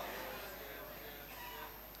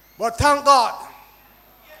 But thank God,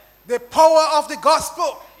 the power of the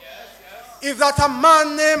gospel is that a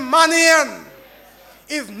man named Manian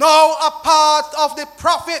is now a part of the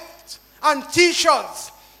prophets and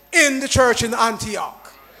teachers in the church in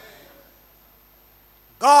Antioch.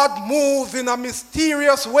 God moves in a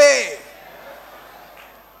mysterious way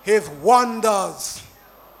his wonders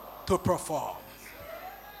to perform.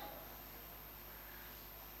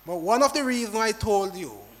 But one of the reasons I told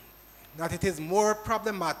you that it is more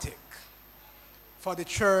problematic for the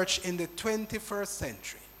church in the 21st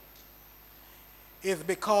century is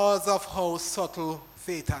because of how subtle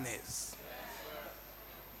Satan is.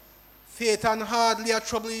 Satan hardly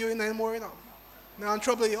trouble you anymore, you know. Now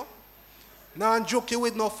trouble you. Now joke you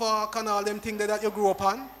with no fork and all them things that you grew up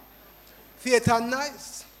on. Satan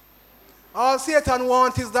nice. All Satan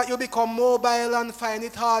wants is that you become mobile and find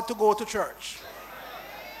it hard to go to church.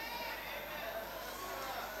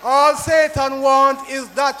 All Satan wants is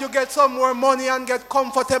that you get some more money and get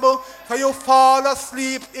comfortable so you fall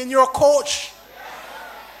asleep in your coach.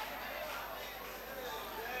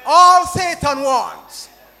 All Satan wants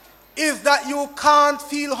is that you can't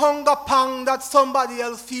feel hunger pang that somebody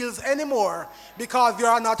else feels anymore because you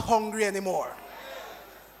are not hungry anymore.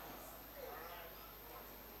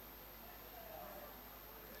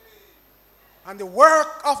 And the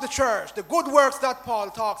work of the church, the good works that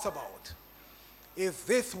Paul talks about, is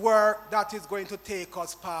this work that is going to take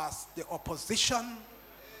us past the opposition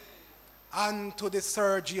and to the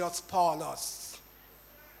Sergius Paulus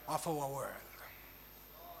of our world.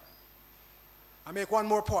 I make one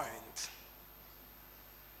more point,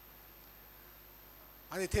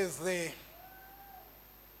 and it is the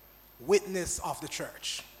witness of the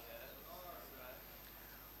church.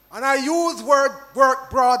 And I use work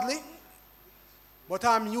broadly, but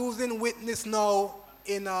I'm using witness now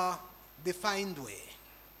in a defined way.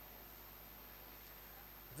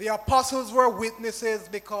 The apostles were witnesses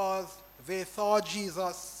because they saw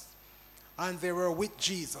Jesus and they were with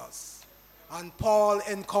Jesus. And Paul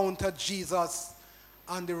encountered Jesus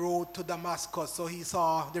on the road to Damascus, so he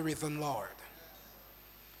saw the risen Lord.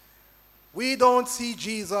 We don't see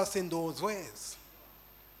Jesus in those ways,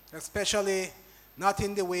 especially not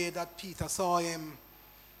in the way that Peter saw him,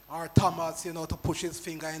 or Thomas, to push his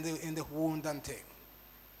finger in the wound and thing.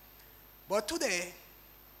 But today,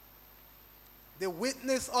 the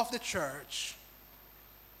witness of the church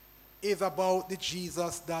is about the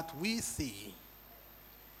Jesus that we see,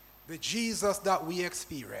 the Jesus that we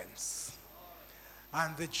experience,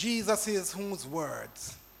 and the Jesuses whose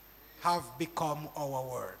words have become our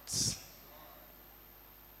words.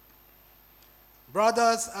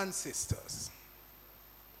 Brothers and sisters,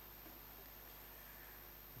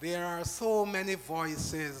 there are so many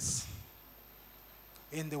voices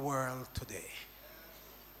in the world today.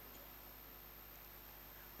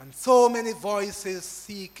 And so many voices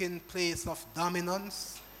seeking place of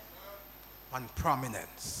dominance and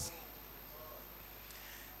prominence.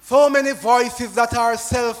 So many voices that are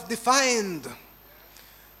self-defined,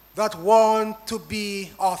 that want to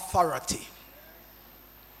be authority.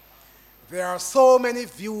 There are so many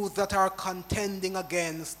views that are contending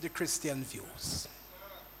against the Christian views.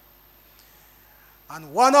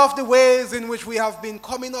 And one of the ways in which we have been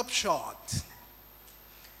coming up short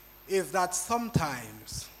is that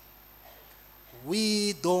sometimes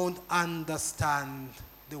we don't understand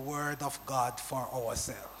the Word of God for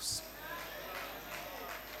ourselves.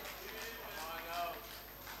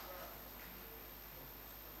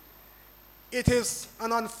 It is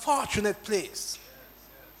an unfortunate place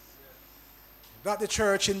that the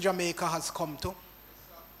church in Jamaica has come to.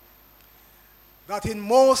 That in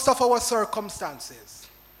most of our circumstances,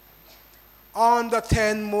 under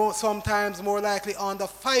 10, sometimes more likely under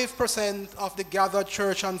 5% of the gathered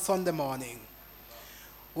church on Sunday morning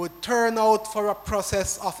would turn out for a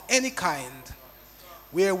process of any kind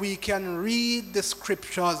where we can read the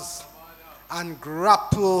scriptures and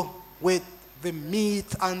grapple with the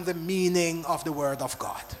meat and the meaning of the Word of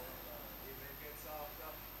God.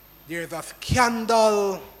 There's a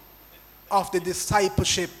scandal of the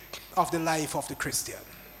discipleship of the life of the Christian.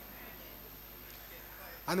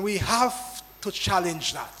 And we have to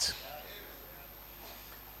challenge that.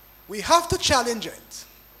 We have to challenge it.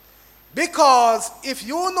 Because if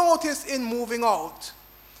you notice in moving out,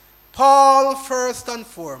 Paul first and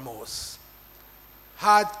foremost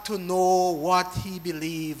had to know what he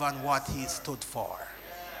believed and what he stood for.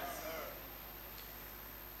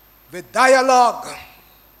 The dialogue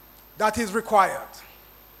that is required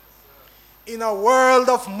in a world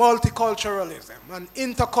of multiculturalism and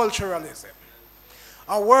interculturalism,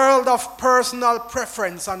 a world of personal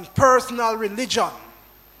preference and personal religion,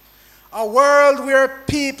 a world where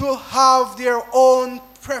people have their own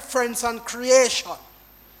preference and creation.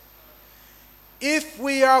 If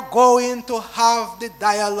we are going to have the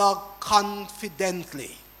dialogue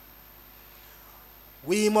confidently,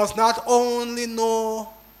 we must not only know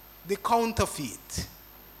the counterfeit,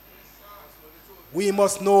 we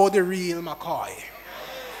must know the real McCoy.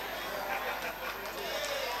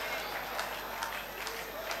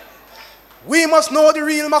 We must know the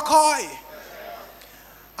real McCoy.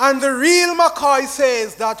 And the real McCoy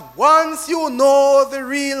says that once you know the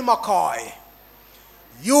real McCoy,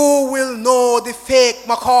 you will know the fake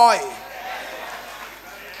McCoy.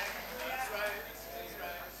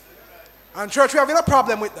 And church, we have a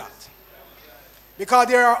problem with that. Because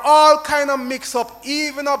there are all kind of mix-up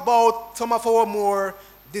even about some of our more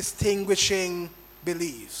distinguishing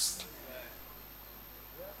beliefs.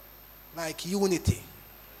 Like unity.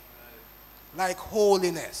 Like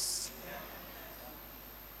holiness.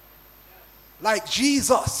 Like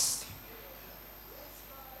Jesus.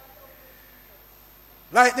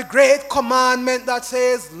 Like the great commandment that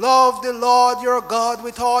says, love the Lord your God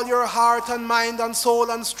with all your heart and mind and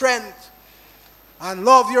soul and strength. And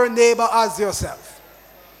love your neighbor as yourself.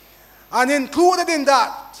 And included in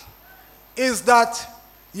that is that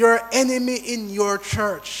your enemy in your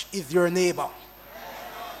church is your neighbor.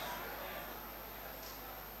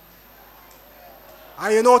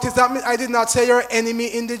 And you notice that I did not say your enemy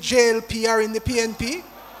in the JLP or in the PNP.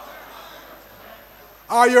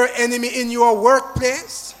 Or your enemy in your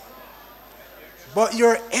workplace. But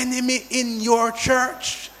your enemy in your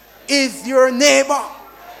church is your neighbor.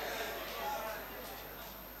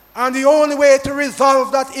 And the only way to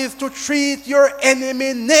resolve that is to treat your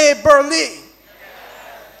enemy neighborly.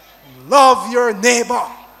 Love your neighbor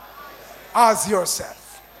as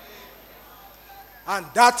yourself. And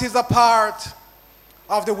that is a part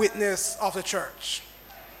of the witness of the church.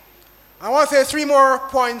 I want to say 3 more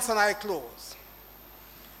points and I close.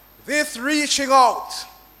 This reaching out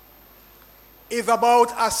is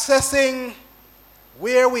about assessing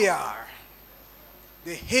where we are,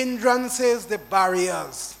 the hindrances, the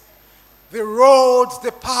barriers, the roads,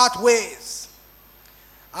 the pathways,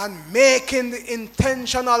 and making the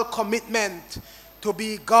intentional commitment to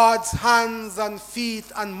be God's hands and feet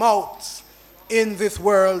and mouths in this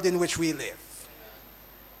world in which we live.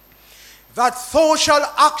 That social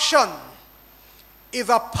action is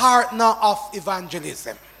a partner of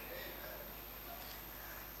evangelism.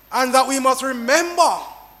 And that we must remember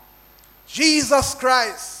Jesus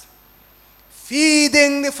Christ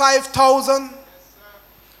feeding the 5,000,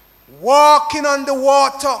 walking on the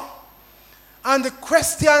water, and the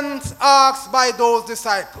questions asked by those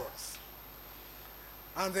disciples.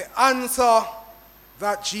 And the answer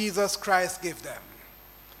that Jesus Christ gave them.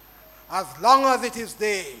 As long as it is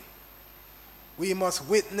day, we must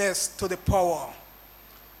witness to the power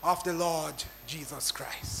of the Lord Jesus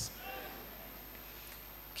Christ.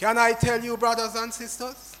 Can I tell you, brothers and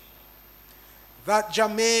sisters, that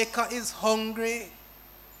Jamaica is hungry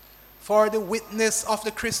for the witness of the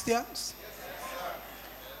Christians?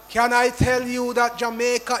 Can I tell you that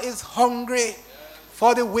Jamaica is hungry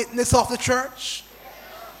for the witness of the church?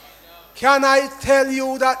 Can I tell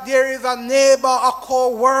you that there is a neighbor, a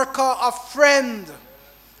co-worker, a friend,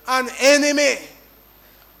 an enemy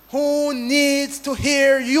who needs to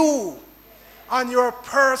hear you and your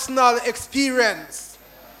personal experience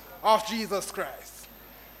of Jesus Christ?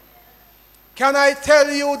 Can I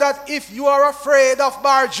tell you that if you are afraid of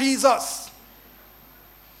Bar Jesus,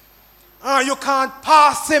 you can't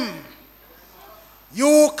pass him,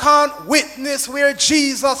 you can't witness where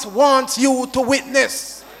Jesus wants you to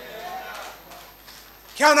witness?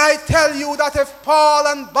 Can I tell you that if Paul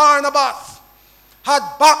and Barnabas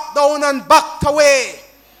had backed down and backed away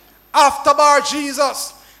after Bar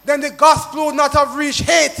Jesus, then the gospel would not have reached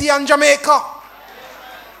Haiti and Jamaica?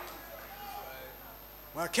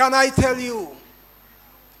 Well, can I tell you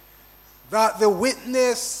that the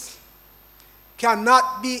witness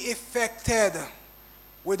cannot be effected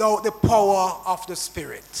without the power of the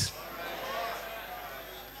Spirit?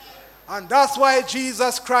 And that's why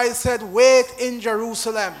Jesus Christ said, wait in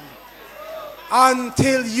Jerusalem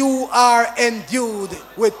until you are endued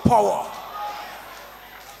with power.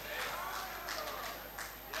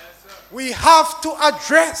 We have to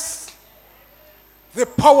address the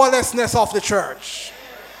powerlessness of the church.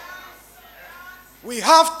 We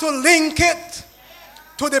have to link it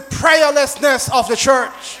to the prayerlessness of the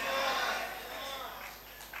church.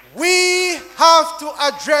 We have to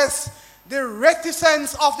address the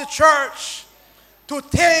reticence of the church to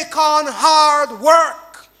take on hard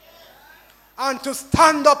work and to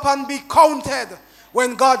stand up and be counted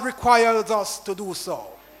when God requires us to do so.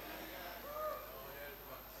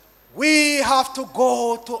 We have to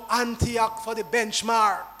go to Antioch for the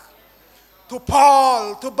benchmark, to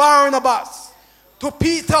Paul, to Barnabas, to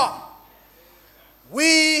Peter.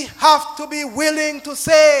 We have to be willing to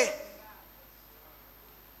say,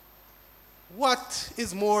 what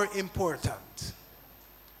is more important,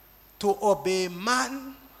 to obey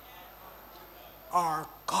man or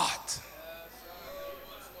God?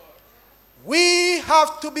 We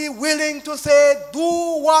have to be willing to say, do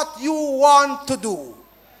what you want to do.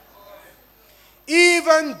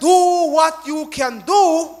 Even do what you can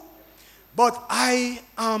do, but I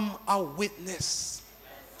am a witness.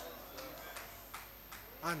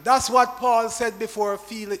 And that's what Paul said before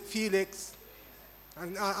Felix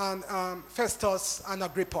and Festus and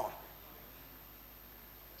Agrippa.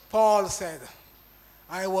 Paul said,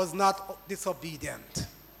 I was not disobedient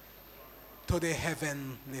to the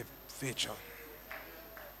heavenly vision.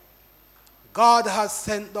 God has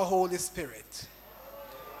sent the Holy Spirit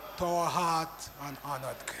to our heart and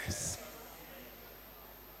honored grace.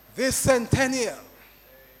 This centennial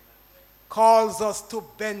calls us to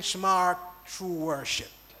benchmark true worship.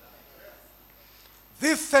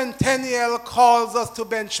 This centennial calls us to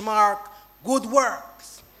benchmark good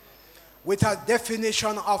works with a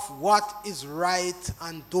definition of what is right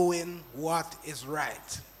and doing what is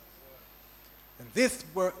right. And this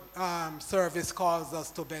service calls us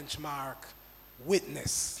to benchmark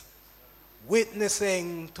witness,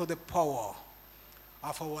 witnessing to the power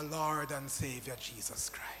of our Lord and Savior Jesus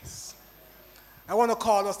Christ. I want to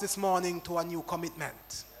call us this morning to a new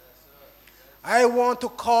commitment. I want to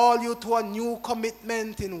call you to a new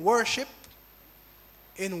commitment in worship,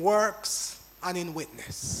 in works, and in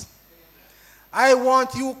witness. I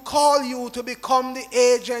want to call you to become the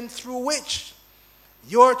agent through which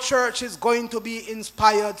your church is going to be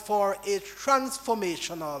inspired for a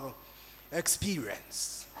transformational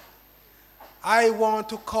experience. I want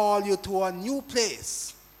to call you to a new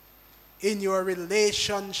place in your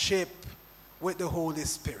relationship with the Holy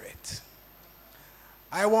Spirit.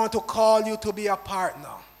 I want to call you to be a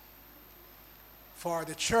partner for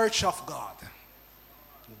the church of God,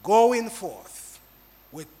 going forth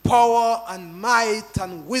with power and might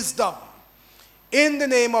and wisdom in the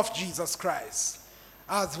name of Jesus Christ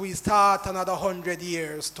as we start another 100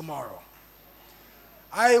 years tomorrow.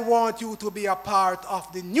 I want you to be a part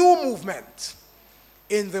of the new movement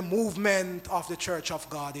in the movement of the Church of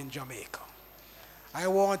God in Jamaica. I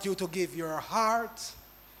want you to give your heart,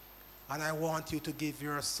 and I want you to give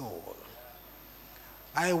your soul.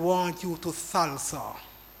 I want you to salsa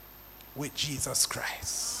with Jesus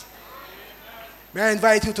Christ. May I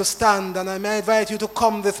invite you to stand, and I may invite you to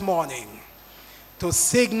come this morning to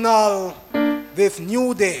signal this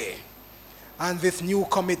new day and this new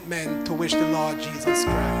commitment to which the Lord Jesus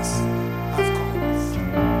Christ